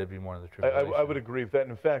applied. That'd be more in the tribulation. I would agree with that.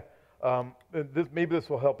 And in fact, maybe this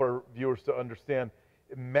will help our viewers to understand.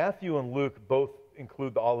 Matthew and Luke both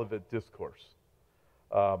include the Olivet Discourse.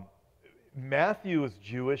 Matthew is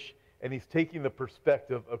Jewish, and he's taking the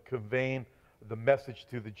perspective of conveying the message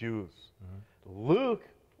to the Jews. Luke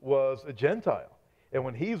was a Gentile, and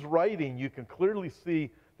when he's writing, you can clearly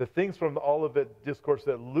see the things from the Olivet Discourse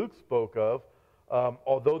that Luke spoke of.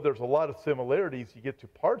 Although there's a lot of similarities, you get to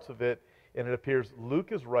parts of it, and it appears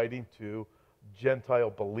Luke is writing to Gentile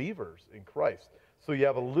believers in Christ. So you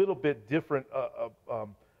have a little bit different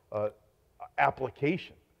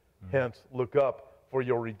application. Hence, look up for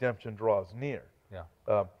your redemption draws near.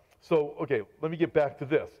 Yeah. Okay, let me get back to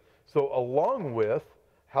this. So along with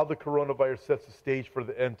how the coronavirus sets the stage for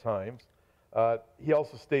the end times, he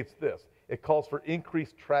also states this. It calls for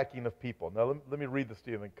increased tracking of people. Now, let me read this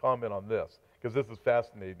to you and comment on this, because this is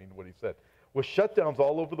fascinating what he said. With shutdowns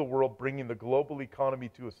all over the world bringing the global economy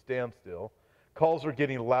to a standstill, calls are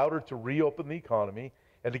getting louder to reopen the economy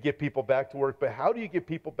and to get people back to work. But how do you get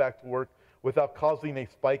people back to work without causing a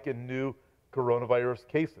spike in new coronavirus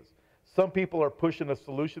cases? Some people are pushing a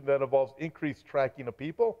solution that involves increased tracking of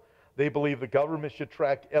people. They believe the government should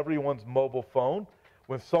track everyone's mobile phone.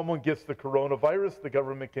 When someone gets the coronavirus, the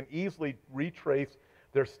government can easily retrace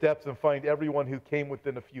their steps and find everyone who came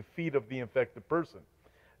within a few feet of the infected person.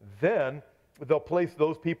 Then they'll place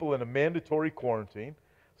those people in a mandatory quarantine.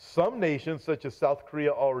 Some nations, such as South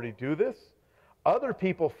Korea, already do this. Other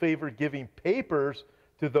people favor giving papers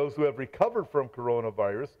to those who have recovered from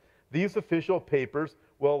coronavirus. These official papers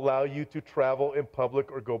will allow you to travel in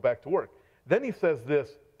public or go back to work. Then he says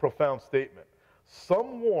this profound statement.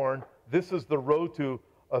 Some warn this is the road to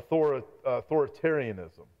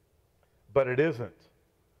authoritarianism, but it isn't.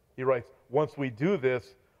 He writes, once we do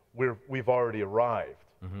this, we've already arrived.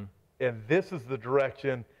 And this is the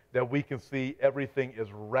direction that we can see everything is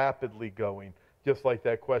rapidly going. Just like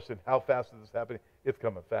that question, how fast is this happening? It's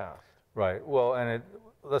coming fast. Right. Well, and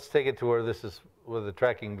let's take it to where the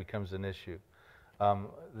tracking becomes an issue.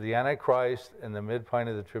 The Antichrist and the midpoint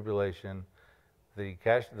of the tribulation, the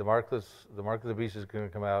mark of the beast is going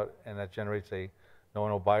to come out, and that generates no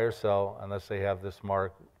one will buy or sell unless they have this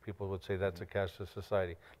mark. People would say that's a cashless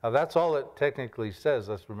society. Now that's all it technically says.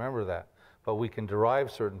 Let's remember that. But we can derive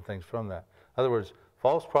certain things from that. In other words,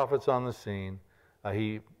 false prophets on the scene.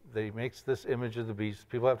 They makes this image of the beast.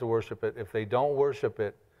 People have to worship it. If they don't worship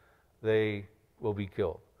it, they will be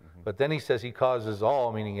killed. But then he says he causes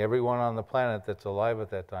all, meaning everyone on the planet that's alive at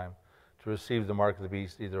that time, to receive the mark of the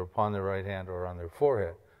beast either upon their right hand or on their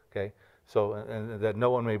forehead. Okay, so and that no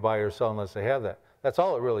one may buy or sell unless they have that. That's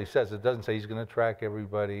all it really says. It doesn't say he's going to track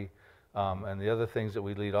everybody, and the other things that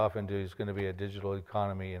we lead off into is going to be a digital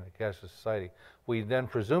economy and a cashless society. We then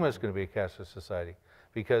presume it's going to be a cashless society,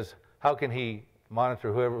 because how can he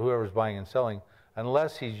monitor whoever's buying and selling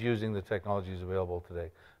unless he's using the technologies available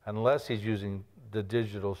today, unless he's using the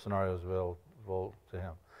digital scenarios available to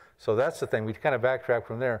him. So that's the thing. We kind of backtrack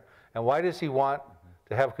from there. And why does he want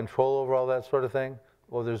to have control over all that sort of thing?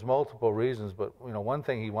 Well, there's multiple reasons, but one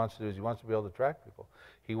thing he wants to do is he wants to be able to track people.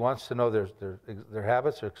 He wants to know their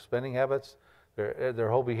habits, their spending habits, their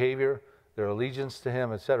whole behavior, their allegiance to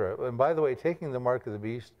him, etc. And by the way, taking the mark of the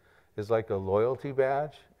beast is like a loyalty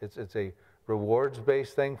badge. It's a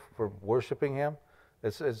rewards-based thing for worshiping him.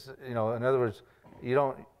 It's in other words,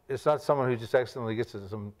 it's not someone who just accidentally gets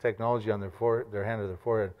some technology on their hand or their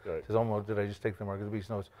forehead. Right. Says, "Oh, well, did I just take the mark of the beast?"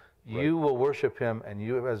 No, you will worship him, and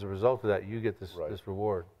you, as a result of that, you get this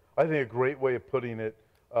reward. I think a great way of putting it,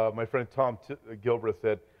 my friend Tom Gilbreth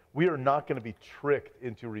said, we are not going to be tricked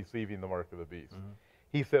into receiving the mark of the beast.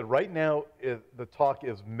 He said, right now, the talk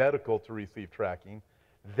is medical to receive tracking.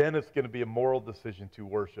 Then it's going to be a moral decision to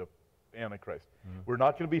worship Antichrist. We're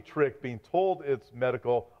not going to be tricked, being told it's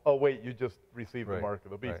medical. Oh, wait, you just received the mark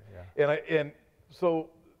of the beast. Right, yeah. And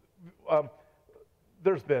so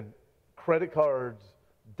there's been credit cards,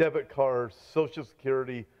 debit cards, Social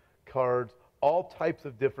Security cards, all types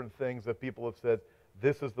of different things that people have said,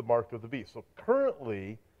 this is the mark of the beast. So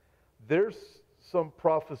currently, there's some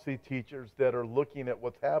prophecy teachers that are looking at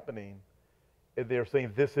what's happening, and they're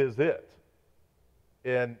saying this is it.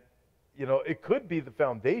 And, it could be the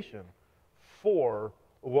foundation for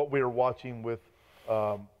what we are watching with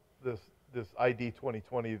this ID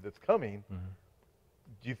 2020 that's coming,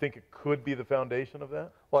 do you think it could be the foundation of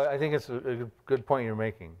that? Well, I think it's a good point you're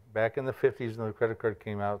making. Back in the 50s when the credit card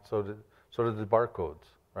came out, so did the barcodes,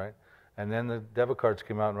 right? And then the debit cards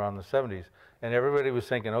came out around the 70s. And everybody was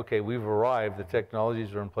thinking, okay, we've arrived. The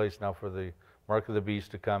technologies are in place now for the mark of the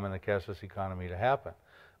beast to come and the cashless economy to happen.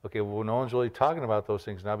 Okay, well, no one's really talking about those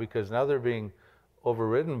things now because now they're being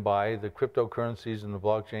overridden by the cryptocurrencies and the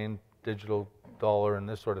blockchain, digital dollar, and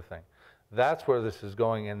this sort of thing. That's where this is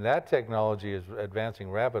going, and that technology is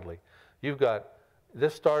advancing rapidly. You've got,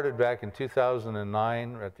 this started back in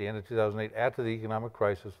 2009, or at the end of 2008, after the economic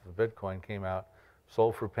crisis, the Bitcoin came out,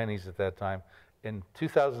 sold for pennies at that time. In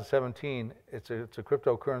 2017, it's a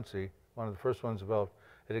cryptocurrency, one of the first ones developed.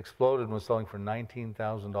 It exploded and was selling for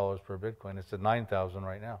 $19,000 per Bitcoin. It's at $9,000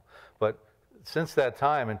 right now. But since that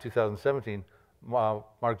time, in 2017, Mark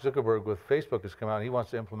Zuckerberg with Facebook has come out and he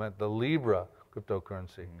wants to implement the Libra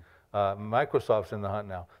cryptocurrency. Microsoft's in the hunt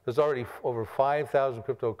now. There's already over 5,000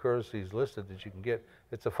 cryptocurrencies listed that you can get.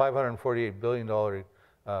 It's a $548 billion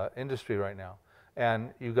industry right now. And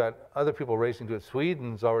you've got other people racing to it.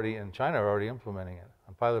 Sweden's already, and China are already implementing it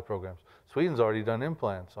on pilot programs. Sweden's already done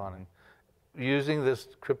implants on it, using this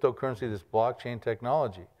cryptocurrency, this blockchain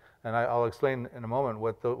technology. And I'll explain in a moment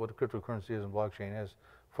what the cryptocurrency is and blockchain is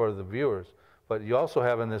for the viewers. But you also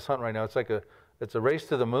have in this hunt right now, it's a race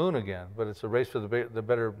to the moon again, but it's a race for the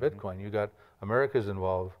better Bitcoin. You got America's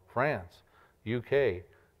involved, France, UK,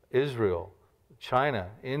 Israel, China,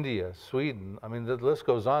 India, Sweden. I mean, the list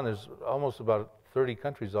goes on. There's almost about 30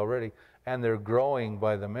 countries already, and they're growing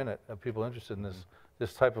by the minute of people interested in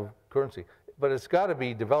this type of currency. But it's got to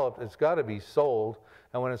be developed. It's got to be sold.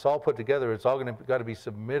 And when it's all put together, it's all got to be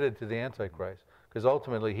submitted to the Antichrist, because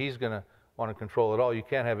ultimately he's going to want to control it all. You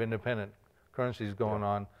can't have independent currencies going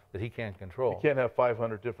on that he can't control. You can't have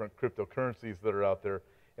 500 different cryptocurrencies that are out there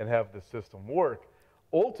and have the system work.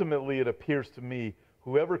 Ultimately, it appears to me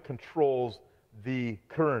whoever controls the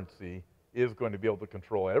currency is going to be able to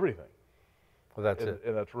control everything. Well, that's it.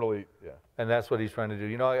 And that's really, And that's what he's trying to do.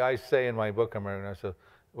 You know, I say in my book,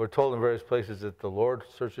 we're told in various places that the Lord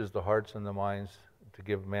searches the hearts and the minds to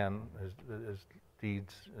give man his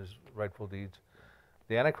deeds, his rightful deeds.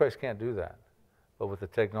 The Antichrist can't do that. But with the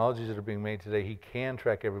technologies that are being made today, he can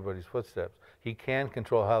track everybody's footsteps. He can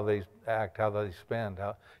control how they act, how they spend.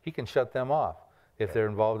 He can shut them off if they're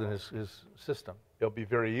involved in his system. It'll be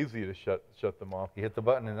very easy to shut them off. You hit the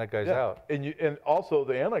button and that guy's out. And also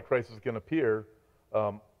the Antichrist is going to appear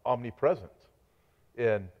omnipresent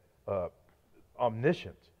and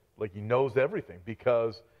omniscient, like he knows everything,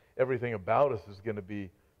 because everything about us is going to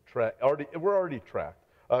be tracked. We're already tracked.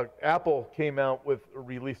 Apple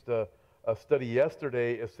released a study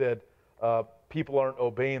yesterday. It said people aren't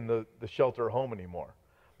obeying the shelter at home anymore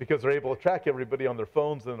because they're able to track everybody on their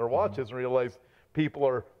phones and their watches and realize people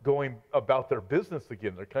are going about their business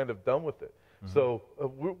again. They're kind of done with it. So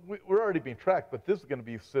we're already being tracked, but this is going to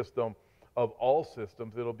be a system of all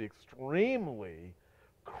systems. It'll be extremely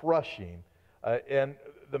crushing. And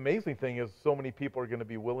the amazing thing is so many people are going to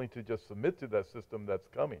be willing to just submit to that system that's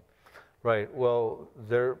coming. Right. Well,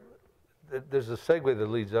 there's a segue that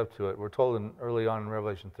leads up to it. We're told early on in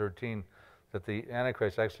Revelation 13 that the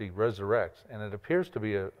Antichrist actually resurrects, and it appears to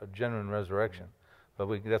be a genuine resurrection.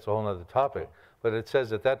 But that's a whole other topic. But it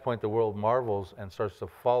says at that point the world marvels and starts to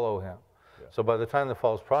follow him. So by the time the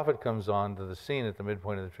false prophet comes on to the scene at the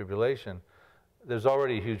midpoint of the tribulation, there's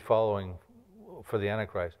already a huge following for the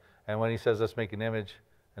Antichrist. And when he says, let's make an image,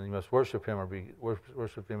 and you must worship him or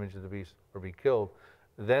worship the image of the beast or be killed,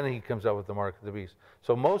 then he comes out with the mark of the beast.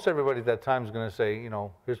 So most everybody at that time is going to say, you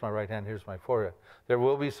know, here's my right hand, here's my forehead. There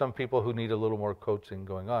will be some people who need a little more coaching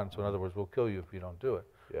going on. So in other words, we'll kill you if you don't do it,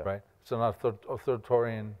 right? It's an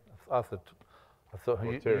authoritarian,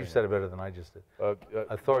 you said it better than I just did.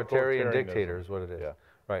 Authoritarian dictator is what it is,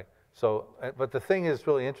 right? So, but the thing is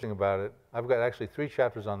really interesting about it, I've got actually 3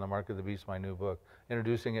 chapters on the mark of the beast, my new book,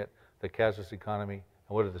 introducing it, the cashless economy,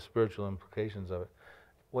 and what are the spiritual implications of it.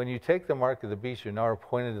 When you take the mark of the beast, you're now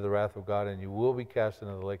appointed to the wrath of God, and you will be cast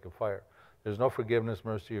into the lake of fire. There's no forgiveness,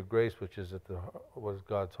 mercy, or grace, which is what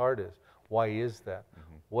God's heart is. Why is that?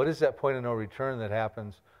 What is that point of no return that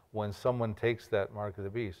happens when someone takes that mark of the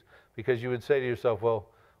beast? Because you would say to yourself, well,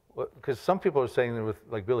 because some people are saying that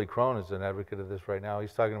like Billy Crone is an advocate of this right now.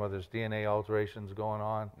 He's talking about there's DNA alterations going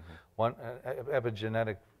on. One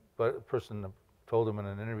epigenetic person told him in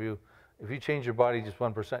an interview, if you change your body just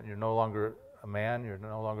 1%, you're no longer a man, you're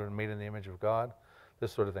no longer made in the image of God,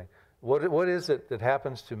 this sort of thing. What is it that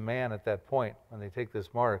happens to man at that point when they take this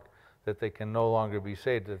mark that they can no longer be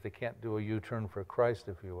saved, that they can't do a U-turn for Christ,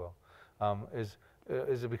 if you will?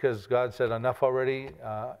 Is it because God said enough already?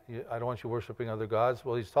 I don't want you worshiping other gods.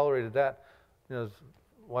 Well, he's tolerated that. You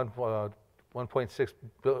know, 1.6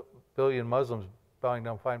 billion Muslims bowing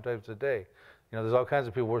down 5 times a day. You know, there's all kinds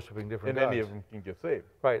of people worshiping different gods. And any of them can get saved.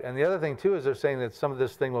 Right, and the other thing too is they're saying that some of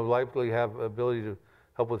this thing will likely have ability to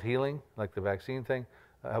help with healing, like the vaccine thing,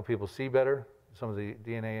 help people see better. Some of the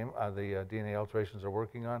DNA alterations are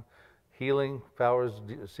working on healing powers,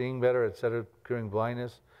 seeing better, etc., curing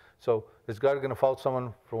blindness. So is God going to fault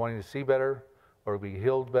someone for wanting to see better or be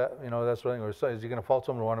healed, you know, that sort of thing? Or is he going to fault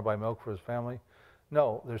someone who want to buy milk for his family?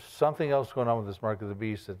 No, there's something else going on with this mark of the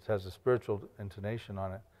beast that has a spiritual intonation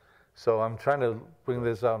on it. So I'm trying to bring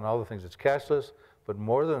this out in all the things. It's cashless, but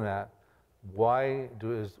more than that, why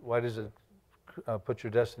does it put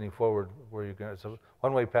your destiny forward where you're going? It's a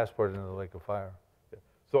one-way passport into the lake of fire. Yeah.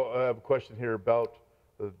 So I have a question here about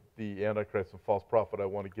the Antichrist and false prophet I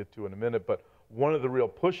want to get to in a minute, but one of the real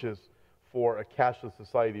pushes for a cashless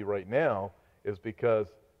society right now is because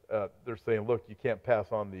they're saying, look, you can't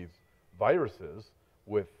pass on these viruses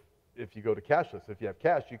if you go to cashless. If you have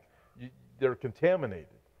cash, they're contaminated.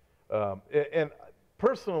 And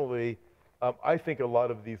personally, I think a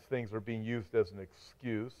lot of these things are being used as an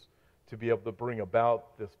excuse to be able to bring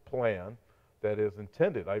about this plan that is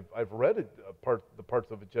intended. I've read the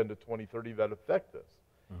parts of Agenda 2030 that affect this.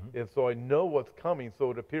 Mm-hmm. And so I know what's coming,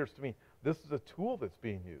 so it appears to me this is a tool that's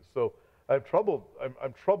being used. So I'm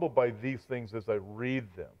troubled by these things as I read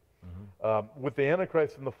them. Mm-hmm. With the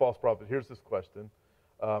Antichrist and the false prophet, here's this question.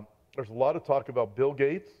 There's a lot of talk about Bill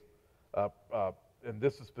Gates, and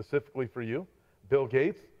this is specifically for you, Bill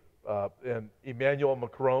Gates and Emmanuel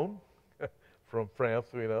Macron from France,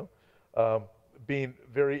 you know, being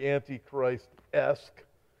very Antichrist-esque,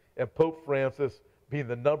 and Pope Francis being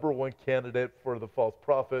the #1 candidate for the false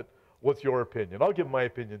prophet. What's your opinion? I'll give my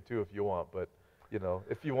opinion too if you want, but you know,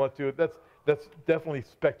 if you want to, that's definitely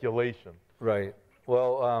speculation. Right.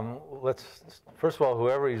 Well, first of all,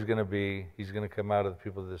 whoever he's going to be, he's going to come out of the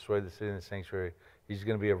people that destroyed the city and the sanctuary. He's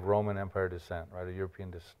going to be of Roman Empire descent, right, of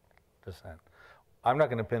European descent. I'm not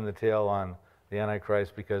going to pin the tail on the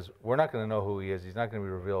Antichrist because we're not going to know who he is. He's not going to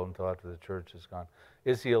be revealed until after the church is gone.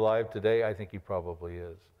 Is he alive today? I think he probably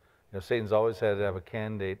is. You know, Satan's always had to have a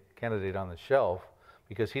candidate on the shelf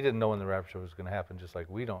because he didn't know when the rapture was going to happen, just like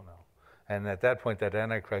we don't know. And at that point, that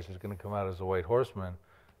Antichrist is going to come out as a white horseman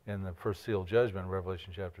in the first seal judgment,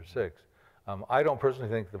 Revelation chapter 6. I don't personally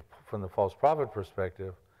think, from the false prophet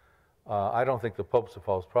perspective, I don't think the Pope's a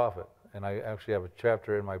false prophet. And I actually have a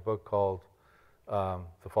chapter in my book called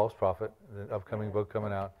The False Prophet, the upcoming book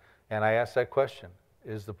coming out. And I ask that question,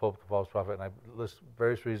 is the Pope the false prophet? And I list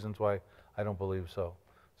various reasons why I don't believe so.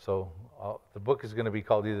 So the book is going to be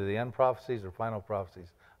called either The End Prophecies or Final Prophecies.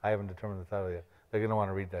 I haven't determined the title yet. They're going to want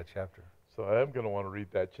to read that chapter. So I am going to want to read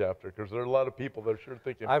that chapter because there are a lot of people that are sure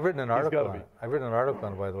thinking. I've written an article on it. I've written an article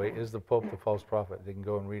on it, by the way. Is the Pope the false prophet? They can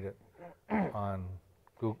go and read it on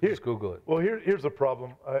Google. Just Google it. Well, here's a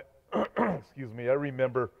problem. Excuse me. I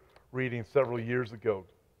remember reading several years ago,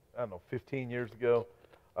 I don't know, 15 years ago.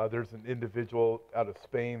 There's an individual out of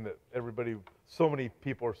Spain that so many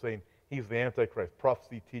people are saying he's the Antichrist.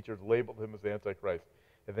 Prophecy teachers labeled him as Antichrist.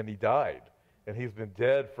 And then he died. And he's been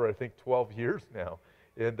dead for, I think, 12 years now.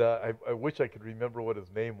 And I wish I could remember what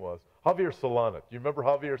his name was. Javier Solana. Do you remember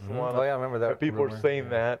Javier Solana? Oh, yeah, I remember that. People were saying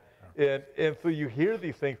that. And so you hear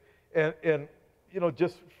these things. And you know,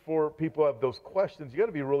 just for people who have those questions, you got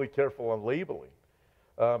to be really careful on labeling.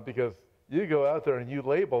 Because you go out there and you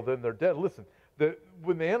label, then they're dead. Listen,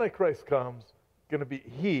 when the Antichrist comes, going to be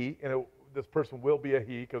he, and this person will be a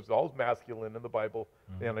he, because all masculine in the Bible,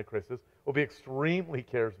 the Antichrist will be extremely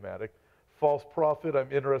charismatic. False prophet,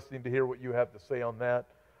 I'm interested to hear what you have to say on that.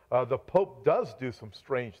 The Pope does do some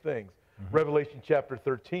strange things. Revelation chapter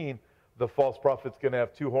 13, the false prophet's going to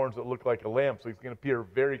have 2 horns that look like a lamb, so he's going to appear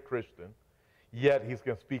very Christian, yet he's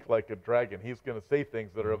going to speak like a dragon. He's going to say things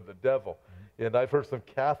that are of the devil. And I've heard some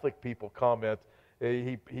Catholic people comment,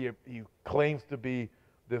 he claims to be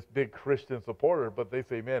this big Christian supporter, but they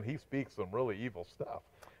say, man, he speaks some really evil stuff.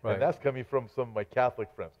 Right. And that's coming from some of my Catholic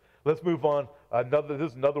friends. Let's move on.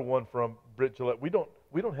 This is another one from Britt Gillette. We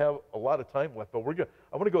don't have a lot of time left, but I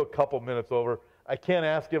want to go a couple minutes over. I can't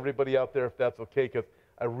ask everybody out there if that's okay, because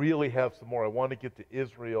I really have some more. I want to get to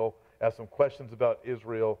Israel, ask some questions about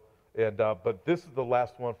Israel, and but this is the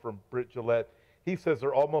last one from Britt Gillette. He says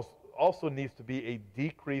there also needs to be a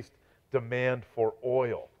decreased demand for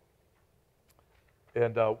oil.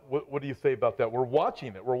 And what do you say about that? We're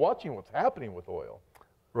watching it. We're watching what's happening with oil.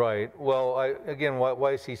 Right. Well, again,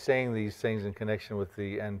 why is he saying these things in connection with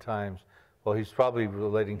the end times? Well, he's probably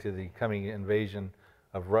relating to the coming invasion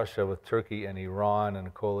of Russia with Turkey and Iran and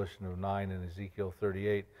a coalition of 9 in Ezekiel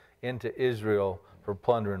 38 into Israel for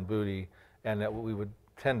plunder and booty, and that we would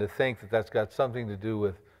tend to think that that's got something to do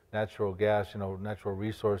with natural gas, natural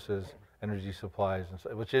resources, energy supplies, and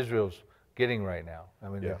so, which Israel's getting right now. I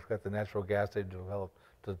mean, they've got the natural gas they've developed,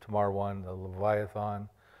 the Tamar 1, the Leviathan,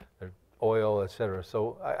 their oil, et cetera.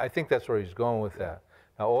 So I think that's where he's going with that.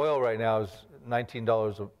 Now, oil right now is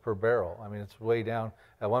 $19 per barrel. I mean, it's way down.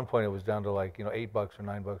 At one point, it was down to like, $8 or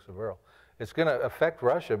 $9 a barrel. It's going to affect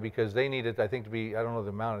Russia because they need it, I think, to be, I don't know the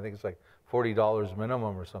amount, I think it's like $40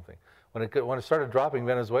 minimum or something. When it started dropping,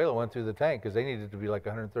 Venezuela went through the tank because they needed it to be like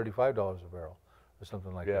 $135 a barrel or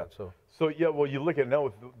something like that. So yeah, well, you look at now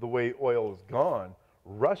with the way oil is gone,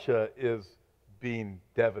 Russia is being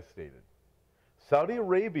devastated. Saudi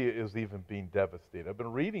Arabia is even being devastated. I've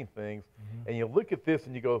been reading things, and you look at this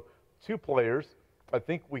and you go, two players. I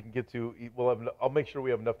think we can get to. I'll make sure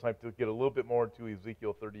we have enough time to get a little bit more into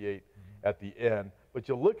Ezekiel 38 at the end. But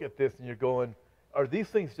you look at this and you're going, are these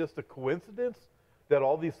things just a coincidence that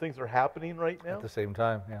all these things are happening right now? At the same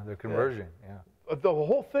time, yeah, they're converging. Yeah. The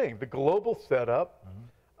whole thing, the global setup,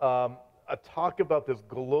 a talk about this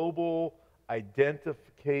global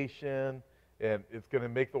identification, and it's going to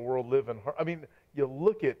make the world live in harmony. I mean, you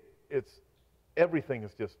look at everything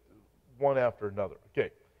is just one after another.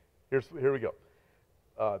 Okay, here we go.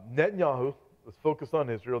 Netanyahu, let's focus on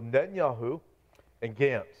Israel. Netanyahu and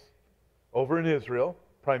Gantz. Over in Israel,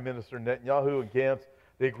 Prime Minister Netanyahu and Gantz,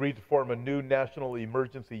 they agreed to form a new national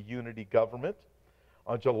emergency unity government.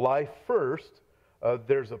 On July 1st,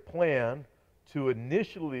 there's a plan to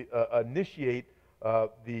initiate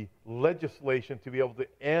the legislation to be able to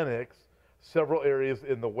annex several areas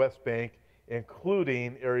in the West Bank,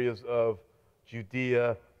 including areas of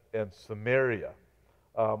Judea and Samaria.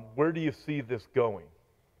 Where do you see this going?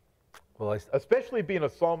 Well, especially being a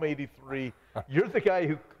Psalm 83, you're the guy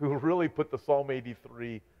who really put the Psalm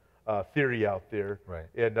 83 theory out there. Right.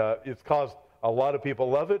 And it's caused a lot of people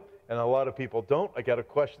love it and a lot of people don't. I got a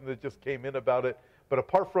question that just came in about it. But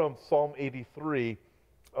apart from Psalm 83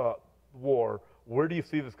 war, where do you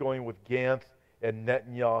see this going with Gantz and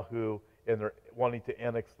Netanyahu and they're wanting to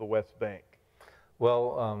annex the West Bank?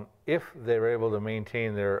 Well, if they're able to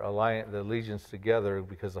maintain their allegiance together,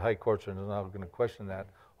 because the high courts are now going to question that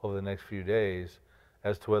over the next few days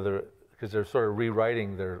as to whether, because they're sort of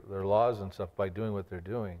rewriting their laws and stuff by doing what they're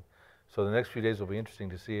doing. So the next few days will be interesting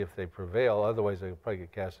to see if they prevail. Otherwise, they'll probably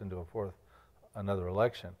get cast into another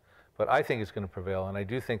election. But I think it's going to prevail, and I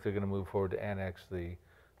do think they're going to move forward to annex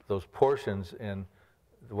those portions in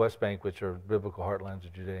the West Bank, which are biblical heartlands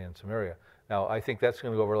of Judea and Samaria. Now, I think that's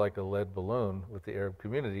going to go over like a lead balloon with the Arab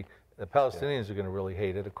community. The Palestinians are going to really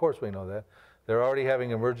hate it. Of course, we know that. They're already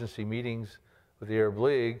having emergency meetings with the Arab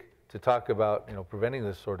League to talk about, preventing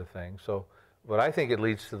this sort of thing. So, but I think it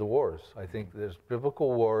leads to the wars. I think there's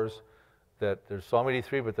biblical wars, that there's Psalm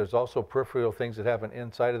 83, but there's also peripheral things that happen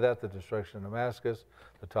inside of that, the destruction of Damascus,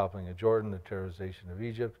 the toppling of Jordan, the terrorization of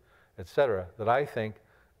Egypt, etc., that I think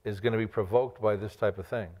is going to be provoked by this type of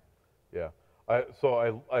thing. Yeah.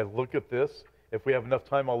 So I look at this. If we have enough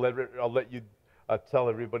time, I'll let you tell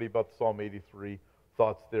everybody about the Psalm 83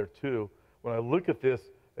 thoughts there too. When I look at this,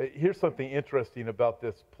 here's something interesting about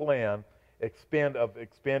this plan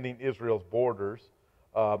expanding Israel's borders.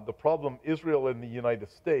 The problem, Israel and the United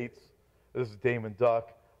States, this is Damon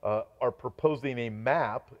Duck, are proposing a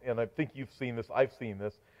map, and I think you've seen this, I've seen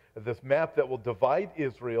this map that will divide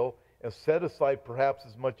Israel and set aside perhaps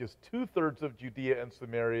as much as 2/3 of Judea and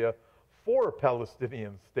Samaria for a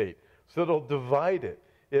Palestinian state. So it'll divide it.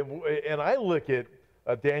 And I look at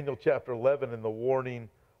Daniel chapter 11 and the warning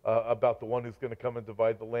about the one who's going to come and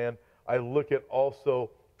divide the land. I look at also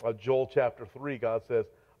Joel chapter 3, God says,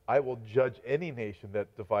 I will judge any nation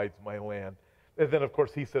that divides my land. And then, of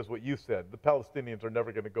course, he says what you said. The Palestinians are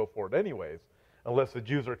never going to go for it anyways, unless the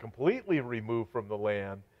Jews are completely removed from the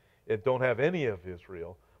land and don't have any of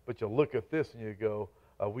Israel. But you look at this and you go,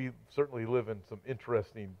 we certainly live in some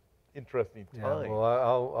interesting times. Yeah, well,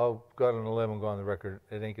 I'll go out on a limb and go on the record.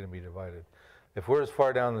 It ain't going to be divided. If we're as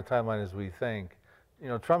far down the timeline as we think,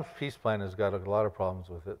 Trump's peace plan has got a lot of problems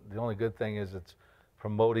with it. The only good thing is it's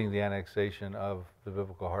promoting the annexation of the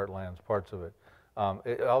biblical heartlands, parts of it.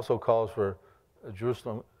 It also calls for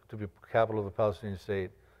Jerusalem to be capital of the Palestinian state,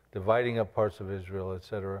 dividing up parts of Israel,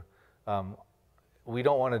 etc. We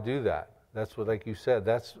don't want to do that. That's what, like you said,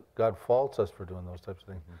 God faults us for doing those types of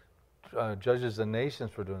things. Judges the nations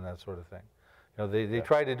for doing that sort of thing. They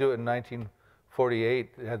tried to do it in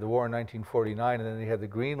 1948. They had the war in 1949, and then they had the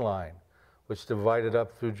Green Line, which divided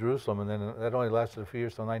up through Jerusalem, and then that only lasted a few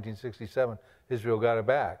years till 1967. Israel got it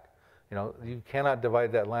back. You know, you cannot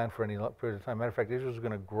divide that land for any period of time. Matter of fact, Israel is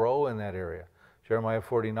going to grow in that area. Jeremiah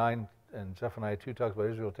 49 and Zephaniah 2 talks about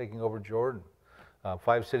Israel taking over Jordan.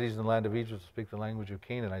 5 cities in the land of Egypt speak the language of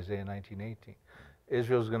Canaan, Isaiah 19:18.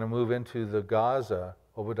 Israel is going to move into the Gaza,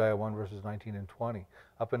 Obadiah 1 verses 19 and 20,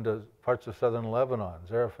 up into parts of southern Lebanon,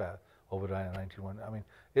 Zarephath, Obadiah 19:1. I mean,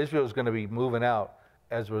 Israel is going to be moving out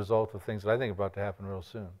as a result of things that I think are about to happen real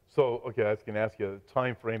soon. So, okay, I was going to ask you a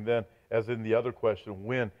time frame then, as in the other question,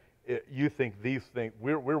 when you think these things,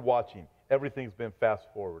 we're watching, everything's been fast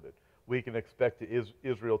forwarded. We can expect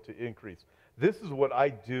Israel to increase. This is what I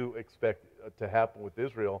do expect to happen with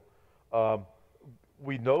Israel.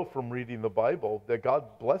 We know from reading the Bible that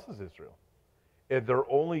God blesses Israel. And they're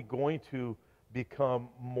only going to become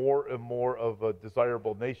more and more of a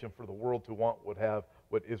desirable nation for the world to want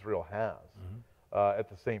what Israel has. At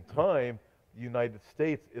the same time, the United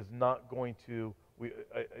States is not going to,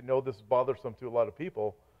 I know this is bothersome to a lot of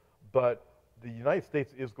people, but the United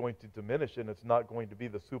States is going to diminish, and it's not going to be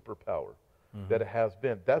the superpower that it has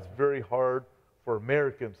been. That's very hard for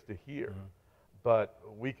Americans to hear. But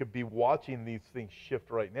we could be watching these things shift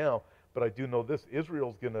right now. But I do know this: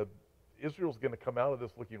 Israel's going to come out of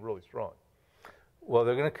this looking really strong. Well,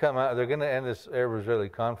 they're going to come out. They're going to end this Arab-Israeli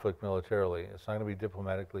conflict militarily. It's not going to be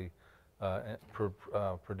diplomatically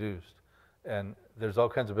produced. And there's all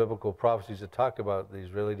kinds of biblical prophecies that talk about the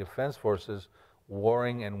Israeli Defense Forces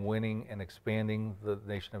warring and winning and expanding the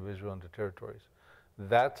nation of Israel into territories.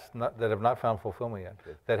 That have not found fulfillment yet.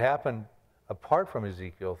 Okay. That happened apart from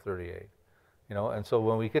Ezekiel 38. You know, and so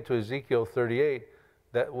when we get to Ezekiel 38,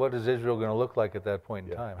 what is Israel going to look like at that point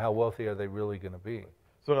in time? How wealthy are they really going to be?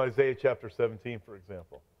 So in Isaiah chapter 17, for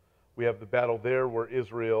example, we have the battle there where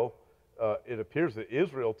Israel, it appears that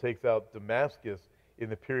Israel takes out Damascus in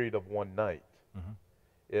the period of one night.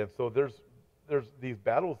 And so there's these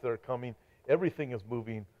battles that are coming. Everything is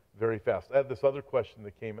moving very fast. I have this other question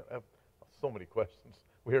that came in. I have so many questions.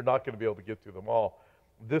 We are not going to be able to get to them all.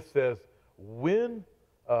 This says, when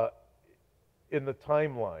in the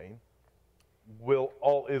timeline will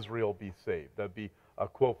all Israel be saved? That'd be a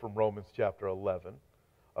quote from Romans chapter 11.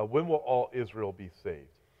 When will all Israel be saved?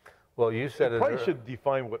 Well, you said it. Probably should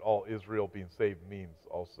define what all Israel being saved means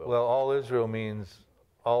also. Well, all Israel means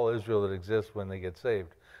all Israel that exists when they get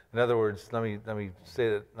saved. In other words, let me say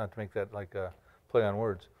that, not to make that like a play on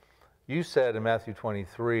words. You said in Matthew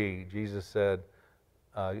 23, Jesus said,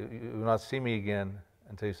 you will not see me again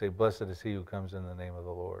until you say, blessed is he who comes in the name of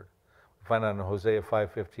the Lord. We find out in Hosea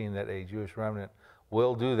 5:15 that a Jewish remnant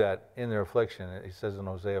will do that in their affliction. He says in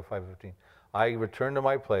Hosea 5:15, I return to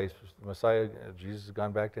my place, the Messiah, Jesus has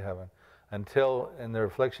gone back to heaven, until in their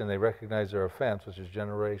affliction they recognize their offense, which is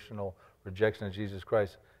generational rejection of Jesus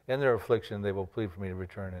Christ. In their affliction they will plead for me to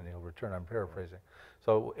return, and he'll return. I'm paraphrasing.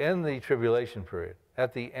 So in the tribulation period,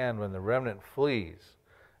 at the end, when the remnant flees,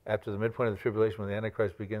 after the midpoint of the tribulation, when the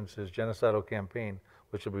Antichrist begins his genocidal campaign,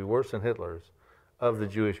 which will be worse than Hitler's, of the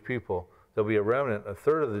Jewish people, there'll be a remnant, a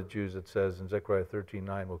third of the Jews, it says in Zechariah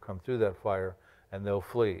 13:9, will come through that fire, and they'll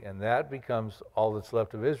flee. And that becomes all that's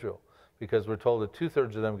left of Israel, because we're told that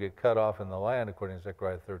 2/3 of them get cut off in the land, according to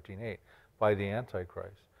Zechariah 13:8, by the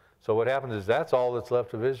Antichrist. So what happens is that's all that's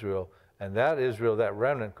left of Israel, and that Israel, that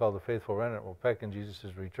remnant called the faithful remnant, will peck in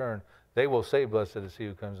Jesus' return. They will say, blessed is he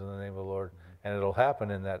who comes in the name of the Lord. And it'll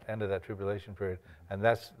happen in that end of that tribulation period, and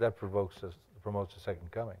that promotes the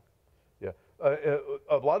second coming. Yeah,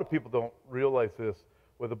 a lot of people don't realize this.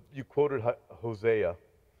 You quoted Hosea,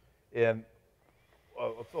 and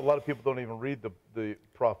a lot of people don't even read the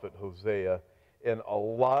prophet Hosea, and a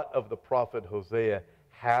lot of the prophet Hosea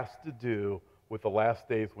has to do with the last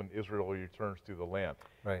days when Israel returns to the land.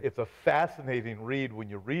 Right. It's a fascinating read when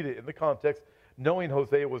you read it in the context, knowing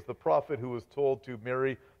Hosea was the prophet who was told to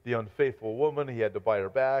marry the unfaithful woman. He had to buy her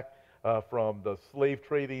back from the slave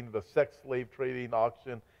trading, the sex slave trading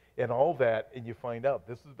auction, and all that. And you find out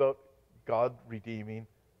this is about God redeeming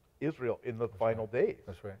Israel in the final days.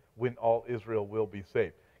 That's right. When all Israel will be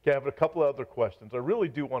saved. Okay, I have a couple of other questions. I really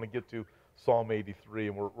do want to get to Psalm 83,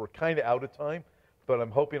 and we're kind of out of time, but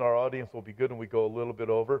I'm hoping our audience will be good and we go a little bit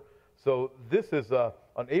over. So this is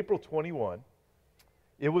on April 21.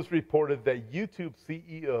 It was reported that YouTube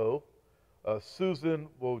CEO Susan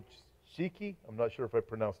Wojcicki, I'm not sure if I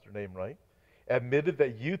pronounced her name right, admitted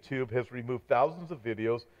that YouTube has removed thousands of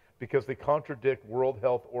videos because they contradict World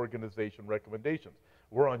Health Organization recommendations.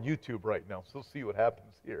 We're on YouTube right now, so see what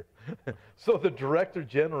happens here. So the Director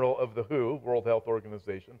General of the WHO, World Health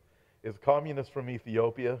Organization, is a communist from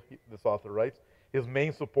Ethiopia, this author writes. His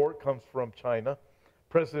main support comes from China.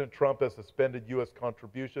 President Trump has suspended U.S.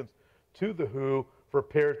 contributions to the WHO for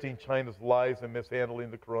parroting China's lies and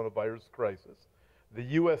mishandling the coronavirus crisis. The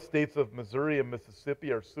U.S. states of Missouri and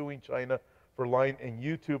Mississippi are suing China for lying, and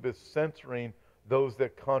YouTube is censoring those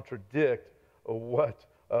that contradict what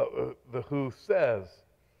the WHO says.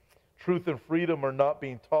 Truth and freedom are not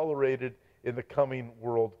being tolerated in the coming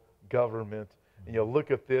world government. And you look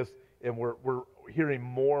at this, and we're hearing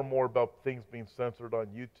more and more about things being censored on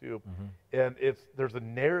YouTube, and there's a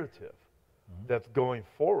narrative that's going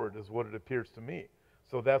forward, is what it appears to me.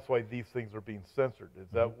 So that's why these things are being censored. Is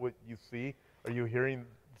that what you see? Are you hearing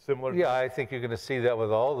similar? Yeah, I think you're going to see that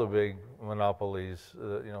with all the big monopolies.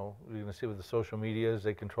 You know, you're going to see with the social medias,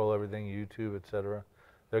 they control everything, YouTube, et cetera.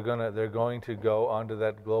 They're going to go onto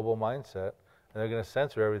that global mindset, and they're going to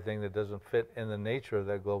censor everything that doesn't fit in the nature of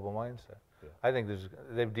that global mindset. Yeah. I think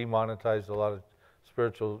they've demonetized a lot of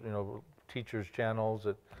spiritual, you know, teachers' channels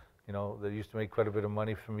that, you know, that used to make quite a bit of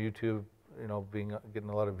money from YouTube, you know, getting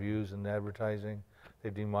a lot of views and advertising.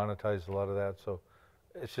 They've demonetized a lot of that, so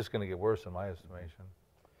it's just going to get worse in my estimation.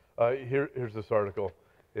 Here's this article.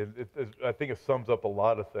 I think it sums up a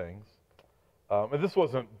lot of things. And this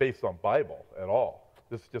wasn't based on Bible at all.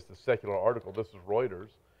 This is just a secular article. This is Reuters.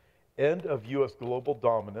 End of U.S. global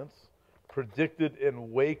dominance predicted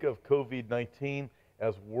in wake of COVID-19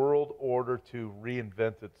 as world order to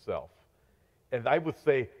reinvent itself. And I would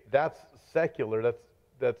say that's secular.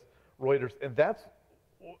 That's Reuters. And that's,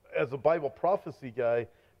 as a Bible prophecy guy,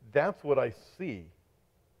 that's what I see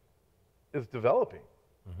is developing.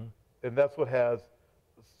 And that's what has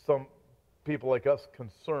some people like us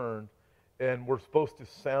concerned. And we're supposed to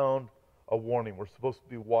sound a warning. We're supposed to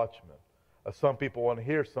be watchmen. Some people want to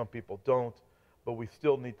hear, some people don't. But we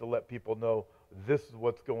still need to let people know this is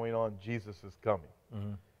what's going on. Jesus is coming.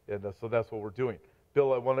 And so that's what we're doing.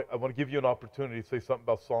 Bill, I want to give you an opportunity to say something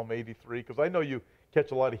about Psalm 83, because I know you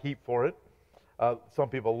catch a lot of heat for it. Some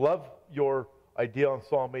people love your idea on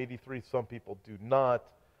Psalm 83. Some people do not.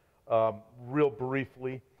 Real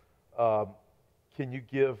briefly, can you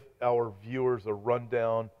give our viewers a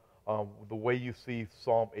rundown on the way you see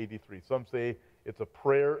Psalm 83? Some say it's a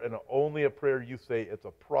prayer, and only a prayer. You say it's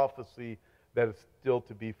a prophecy that is still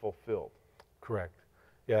to be fulfilled. Correct.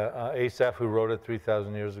 Yeah, Asaph, who wrote it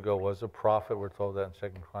 3,000 years ago, was a prophet. We're told that in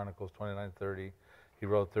 2 Chronicles 29:30. He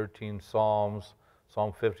wrote 13 Psalms.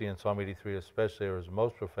 Psalm 50 and Psalm 83 especially are his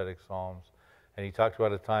most prophetic Psalms. And he talked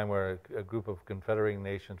about a time where a group of confederating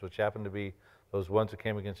nations, which happened to be those ones who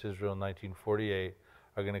came against Israel in 1948,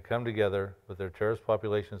 are going to come together with their terrorist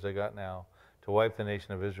populations they got now to wipe the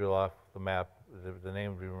nation of Israel off the map. The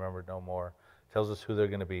name will be remembered no more. Tells us who they're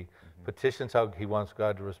going to be. Petitions how he wants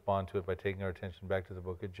God to respond to it by taking our attention back to the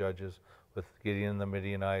book of Judges with Gideon and the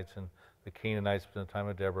Midianites and the Canaanites in the time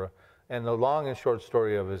of Deborah. And the long and short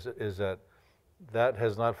story of it is that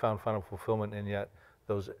has not found final fulfillment in yet.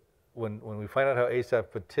 When we find out how Asaph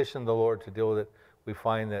petitioned the Lord to deal with it, we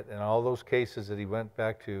find that in all those cases that he went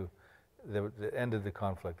back to, that ended the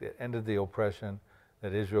conflict, it ended the oppression,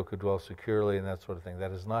 that Israel could dwell securely and that sort of thing. That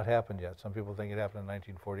has not happened yet. Some people think it happened in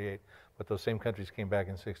 1948, but those same countries came back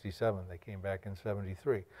in 67. They came back in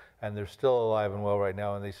 73. And they're still alive and well right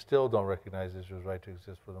now, and they still don't recognize Israel's right to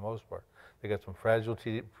exist for the most part. They got some fragile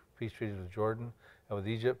peace treaties with Jordan and with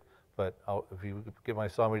Egypt, but if you get my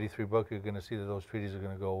Psalm 83 book, you're going to see that those treaties are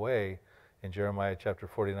going to go away in Jeremiah chapter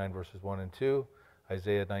 49, verses 1 and 2,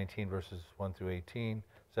 Isaiah 19, verses 1 through 18,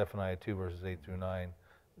 Zephaniah 2, verses 8 through 9.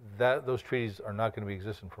 Those treaties are not going to be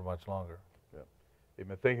existent for much longer. Yeah.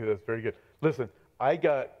 Amen. Thank you. That's very good. Listen, I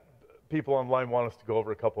got people online want us to go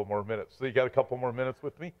over a couple more minutes. So you got a couple more minutes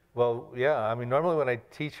with me? Well, yeah. I mean, normally when I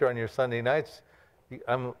teach here on your Sunday nights,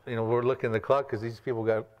 we're looking at the clock because these people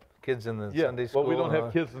got kids in the Sunday school. Well, we don't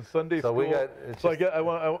have kids in Sunday school. I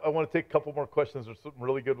want to take a couple more questions. There's some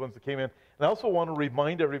really good ones that came in. And I also want to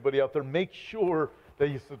remind everybody out there, make sure that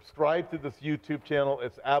you subscribe to this YouTube channel.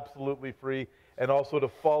 It's absolutely free. And also to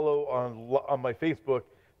follow on my Facebook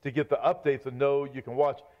to get the updates and know you can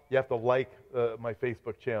watch. You have to like my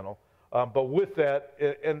Facebook channel. But with that,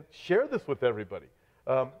 and share this with everybody.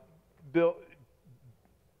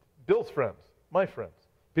 Bill's friends, my friends,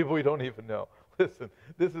 people we don't even know. Listen,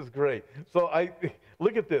 this is great. So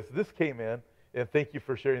look at this. This came in, and thank you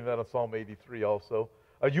for sharing that on Psalm 83 also.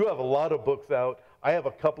 You have a lot of books out. I have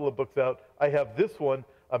a couple of books out. I have this one,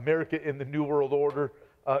 America in the New World Order.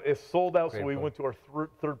 It's sold out, so we went to our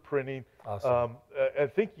third printing. Awesome. I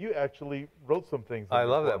think you actually wrote some things. I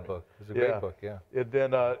love that book. It's a great book, yeah. And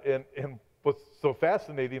then, and what's so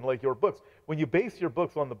fascinating, like your books, when you base your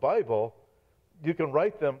books on the Bible, you can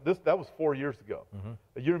write them. That was 4 years ago.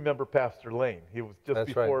 You remember Pastor Lane? He was just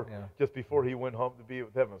before he went home to be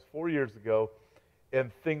with heaven. It was 4 years ago,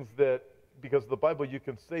 and things that because of the Bible you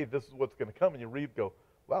can say this is what's going to come, and you read, go,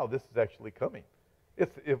 wow, this is actually coming.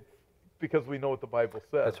 because we know what the Bible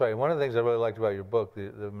says. That's right. One of the things I really liked about your book,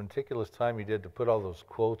 the meticulous time you did to put all those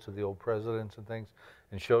quotes of the old presidents and things,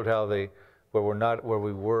 and showed how where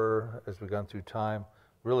we were as we've gone through time.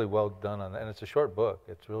 Really well done on that. And it's a short book.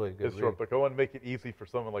 It's really a good It's a short book. I want to make it easy for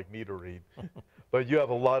someone like me to read. But you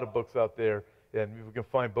have a lot of books out there, and we can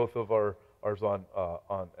find both of ours on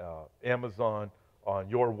Amazon, on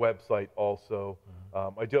your website also.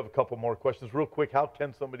 I do have a couple more questions. Real quick, how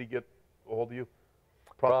can somebody get a hold of you?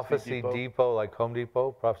 Prophecy Depot, like Home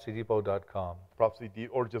Depot, prophecydepot.com.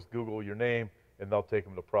 Or just Google your name, and they'll take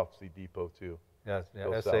them to Prophecy Depot too. Yes,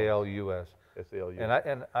 yeah, SALUS. SALUS.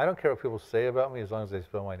 And I don't care what people say about me as long as they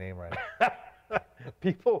spell my name right.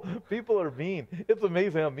 People are mean. It's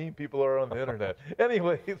amazing how mean people are on the internet.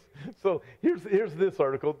 Anyways, so here's this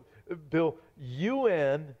article, Bill.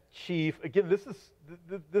 UN chief. Again,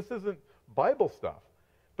 this isn't Bible stuff,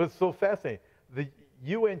 but it's so fascinating. The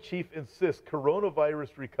UN chief insists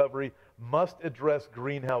coronavirus recovery must address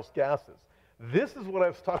greenhouse gases. This is what I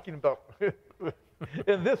was talking about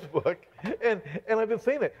in this book, and I've been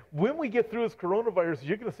saying that when we get through this coronavirus,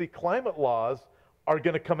 you're going to see climate laws are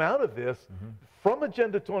going to come out of this from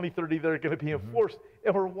Agenda 2030. They're going to be enforced,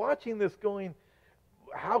 and we're watching this going.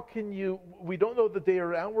 How can you? We don't know the day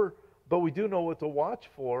or hour, but we do know what to watch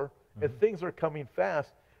for, and things are coming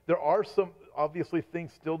fast. There are some obviously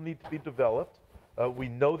things still need to be developed. We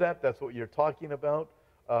know that. That's what you're talking about.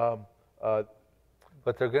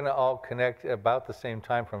 But they're going to all connect about the same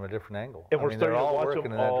time from a different angle. And we're starting to watch working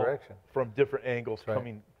them in that all direction. from different angles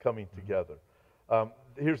coming together.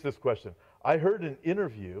 Here's this question. I heard an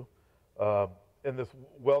interview, and this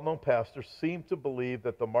well-known pastor seemed to believe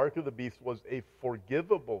that the mark of the beast was a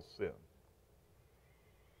forgivable sin.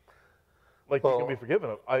 Like you can be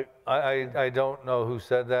forgiven. I don't know who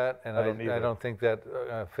said that, and I don't think that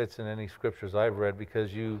fits in any scriptures I've read,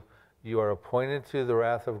 because you are appointed to the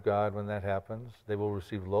wrath of God when that happens. They will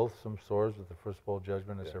receive loathsome sores with the first bowl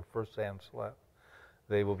judgment as their first hand slapped.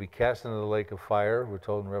 They will be cast into the lake of fire, we're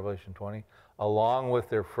told in Revelation 20, along with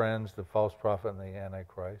their friends, the false prophet and the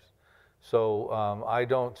Antichrist. So I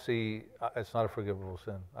don't see, it's not a forgivable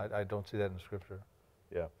sin. I don't see that in Scripture.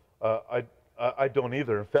 Yeah, I don't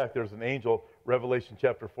either. In fact, there's an angel, Revelation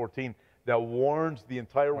chapter 14, that warns the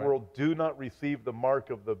entire world, do not receive the mark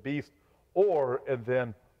of the beast, and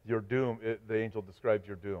then your doom. The angel describes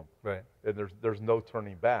your doom. Right. And there's no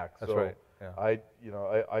turning back. That's so right. Yeah.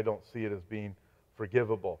 I don't see it as being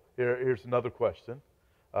forgivable. Here's another question.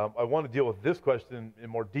 I want to deal with this question in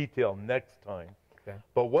more detail next time. Okay.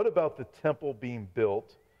 But what about the temple being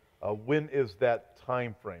built? When is that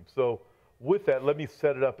time frame? So with that, let me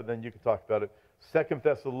set it up, and then you can talk about it. 2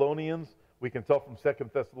 Thessalonians, we can tell from 2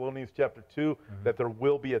 Thessalonians chapter 2 that there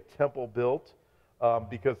will be a temple built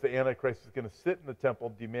because the Antichrist is going to sit in the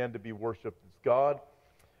temple, demand to be worshipped as God.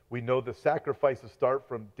 We know the sacrifices start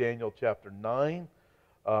from Daniel chapter 9.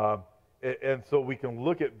 And so we can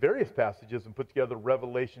look at various passages and put together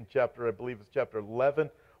Revelation chapter, I believe it's chapter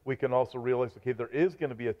 11. We can also realize, okay, there is going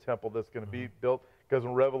to be a temple that's going to be built, because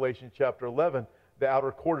in Revelation chapter 11, the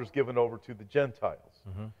outer court is given over to the Gentiles.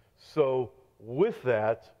 So with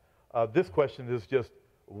that, this question is just,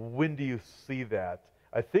 when do you see that?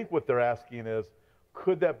 I think what they're asking is,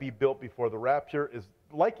 could that be built before the rapture? Is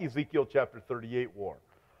like Ezekiel chapter 38 war.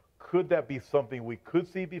 Could that be something we could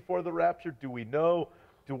see before the rapture? Do we know?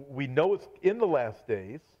 Do we know it's in the last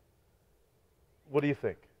days? What do you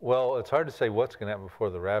think? Well, it's hard to say what's going to happen before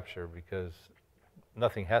the rapture, because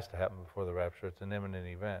nothing has to happen before the rapture. It's an imminent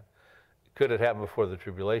event. Could it happen before the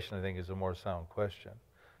tribulation, I think, is a more sound question.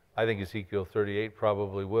 I think Ezekiel 38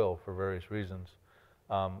 probably will, for various reasons.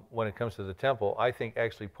 When it comes to the temple, I think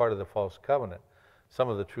actually part of the false covenant, some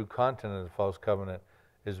of the true content of the false covenant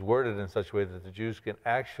is worded in such a way that the Jews can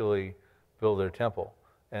actually build their temple.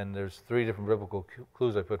 And there's 3 different biblical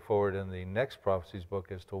clues I put forward in the next prophecies book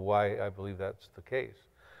as to why I believe that's the case.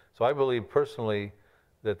 So I believe personally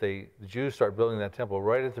that the Jews start building that temple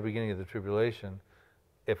right at the beginning of the tribulation.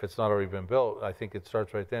 If it's not already been built, I think it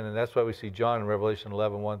starts right then. And that's why we see John in Revelation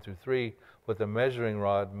 11, 1 through 3, with the measuring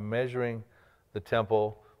rod measuring the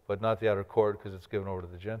temple, but not the outer court, because it's given over to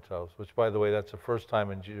the Gentiles, which, by the way, that's the first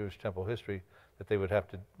time in Jewish temple history that they would have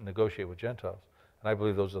to negotiate with Gentiles. And I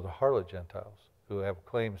believe those are the harlot Gentiles who have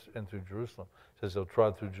claims in through Jerusalem. It says they'll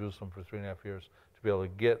trod through Jerusalem for 3.5 years to be able to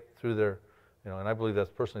get through their, and I believe that's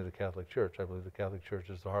personally the Catholic Church. I believe the Catholic Church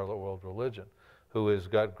is the harlot world religion, who has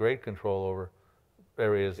got great control over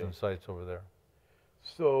areas and sites over there.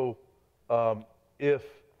 So if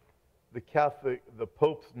the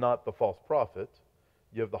Pope's not the false prophet,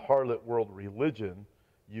 you have the harlot world religion,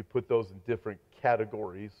 you put those in different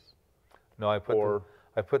categories. No, I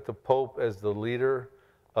put the Pope as the leader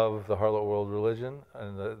of the harlot world religion.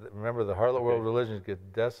 And remember, the harlot world religions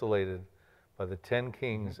get desolated by the 10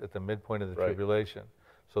 kings at the midpoint of the tribulation.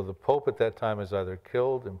 So the Pope at that time is either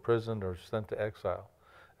killed, imprisoned, or sent to exile.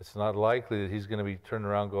 It's not likely that he's going to be turning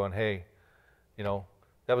around going, hey, you know,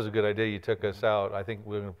 that was a good idea, you took us out. I think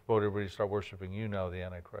we're going to promote everybody to start worshiping you now, the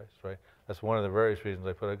Antichrist, right? That's one of the various reasons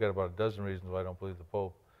I got about a dozen reasons why I don't believe the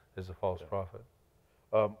Pope is a false prophet.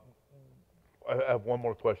 I have one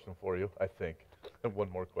more question for you, I think. One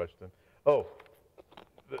more question. Oh,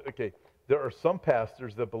 okay. There are some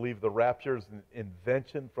pastors that believe the rapture is an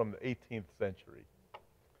invention from the 18th century.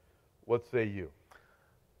 What say you?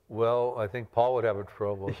 Well, I think Paul would have a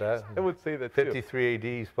trouble with that. I would say that too. 53 AD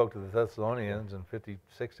he spoke to the Thessalonians, and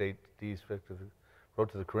 56 AD he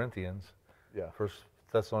wrote to the Corinthians. Yeah. First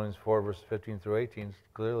Thessalonians 4, verses 15 through 18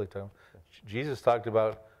 clearly telling. Jesus talked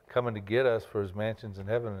about coming to get us for his mansions in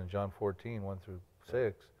heaven in John 14, 1 through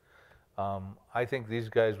 6. I think these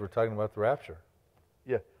guys were talking about the rapture.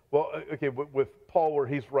 Yeah. Well, okay, with Paul, where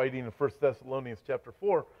he's writing in 1 Thessalonians chapter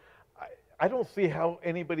 4, I don't see how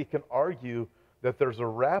anybody can argue that there's a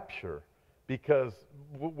rapture, because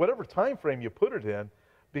whatever time frame you put it in,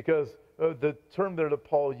 because the term there that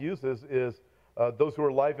Paul uses is those who are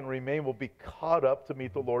alive and remain will be caught up to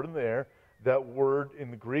meet the Lord in the air. That word in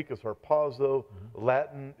the Greek is harpazo.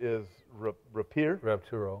 Latin is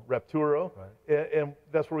rapturo. Right. And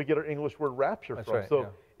that's where we get our English word rapture from. Right, so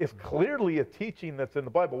it's clearly a teaching that's in the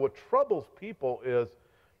Bible. What troubles people is,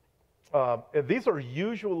 and these are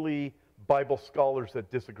usually Bible scholars that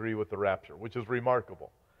disagree with the rapture, which is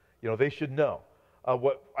remarkable. You know, they should know.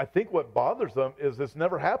 What bothers them is this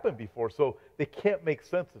never happened before, so they can't make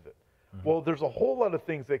sense of it. Well, there's a whole lot of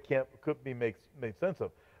things that could be made sense of.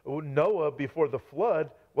 Noah, before the flood,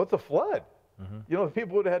 what's a flood? You know,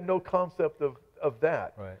 people would have had no concept of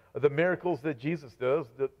that. Right. The miracles that Jesus does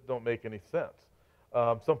that don't make any sense.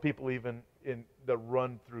 Some people even that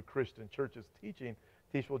run through Christian churches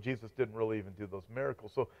teach, well, Jesus didn't really even do those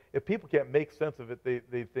miracles. So if people can't make sense of it,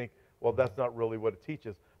 they think, well, that's not really what it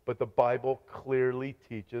teaches. But the Bible clearly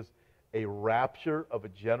teaches a rapture of a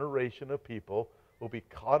generation of people will be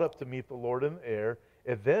caught up to meet the Lord in the air.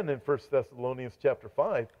 And then in 1 Thessalonians chapter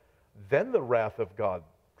 5, then the wrath of God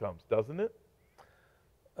comes, doesn't it?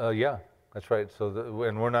 Yeah, that's right. So,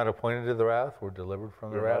 and we're not appointed to the wrath. We're delivered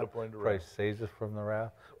from the wrath. Not appointed to wrath. Christ saves us from the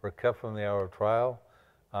wrath. We're kept from the hour of trial.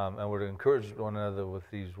 And we're to encourage one another with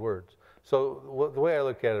these words. So the way I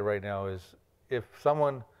look at it right now is, if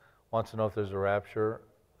someone wants to know if there's a rapture,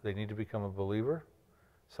 they need to become a believer.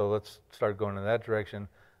 So let's start going in that direction.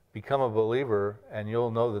 Become a believer, and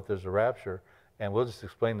you'll know that there's a rapture. And we'll just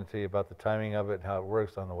explain it to you about the timing of it and how it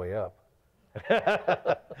works on the way up.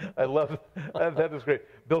 I love it. That is great.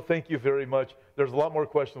 Bill, thank you very much. There's a lot more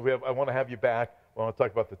questions we have. I want to have you back. I want to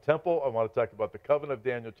talk about the temple. I want to talk about the covenant of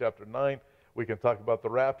Daniel chapter 9. We can talk about the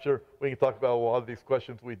rapture. We can talk about a lot of these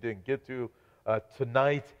questions we didn't get to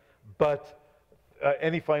tonight. But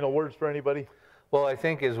any final words for anybody? Well, I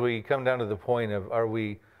think as we come down to the point of,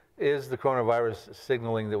 is the coronavirus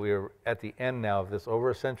signaling that we are at the end now of this, over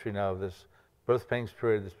a century now of this birth pangs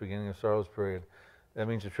period, this beginning of sorrows period? That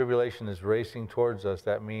means the tribulation is racing towards us.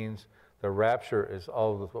 That means the rapture is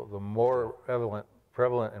all the more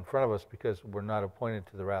prevalent in front of us, because we're not appointed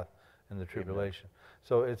to the wrath and the tribulation. Amen.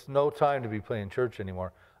 So it's no time to be playing church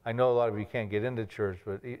anymore. I know a lot of you can't get into church,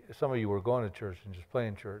 but some of you were going to church and just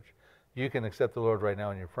playing church. You can accept the Lord right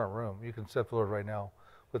now in your front room. You can accept the Lord right now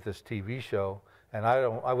with this TV show. And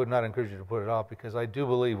I would not encourage you to put it off, because I do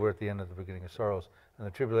believe we're at the end of the beginning of sorrows, and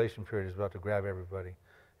the tribulation period is about to grab everybody,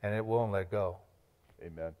 and it won't let go.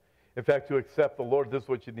 Amen. In fact, to accept the Lord, this is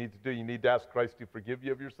what you need to do. You need to ask Christ to forgive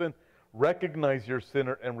you of your sin, recognize your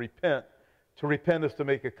sinner, and repent. To repent is to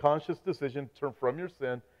make a conscious decision, turn from your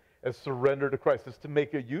sin, and surrender to Christ. It's to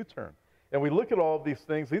make a U-turn. And we look at all of these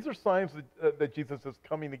things. These are signs that Jesus is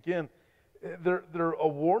coming again. They're a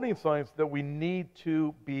warning signs that we need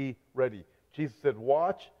to be ready. Jesus said,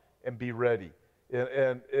 watch and be ready.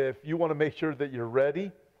 And if you want to make sure that you're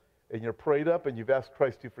ready and you're prayed up and you've asked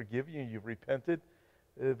Christ to forgive you and you've repented,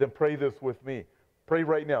 then pray this with me. Pray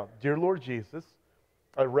right now. Dear Lord Jesus,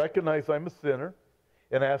 I recognize I'm a sinner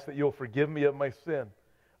and ask that you'll forgive me of my sin.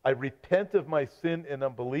 I repent of my sin and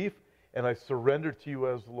unbelief, and I surrender to you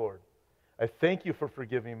as Lord. I thank you for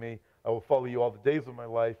forgiving me. I will follow you all the days of my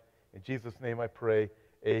life. In Jesus' name I pray,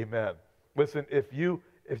 amen. Listen, if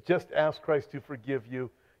just ask Christ to forgive you,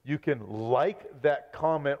 you can like that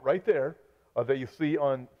comment right there that you see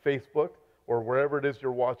on Facebook or wherever it is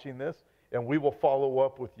you're watching this, and we will follow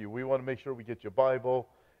up with you. We want to make sure we get you a Bible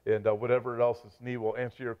and whatever else is needed. We'll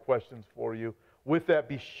answer your questions for you. With that,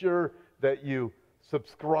 be sure that you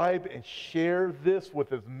subscribe and share this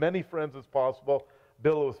with as many friends as possible.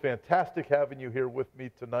 Bill, it was fantastic having you here with me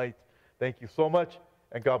tonight. Thank you so much,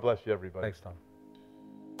 and God bless you, everybody. Thanks, Tom.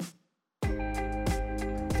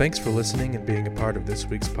 Thanks for listening and being a part of this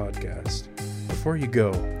week's podcast. Before you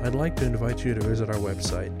go, I'd like to invite you to visit our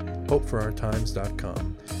website,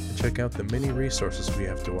 hopeforourtimes.com, and check out the many resources we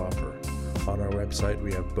have to offer. On our website,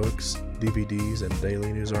 we have books, DVDs, and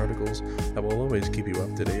daily news articles that will always keep you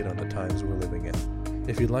up to date on the times we're living in.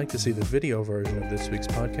 If you'd like to see the video version of this week's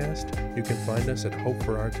podcast, you can find us at Hope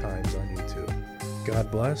for Our Times on YouTube. God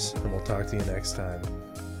bless, and we'll talk to you next time.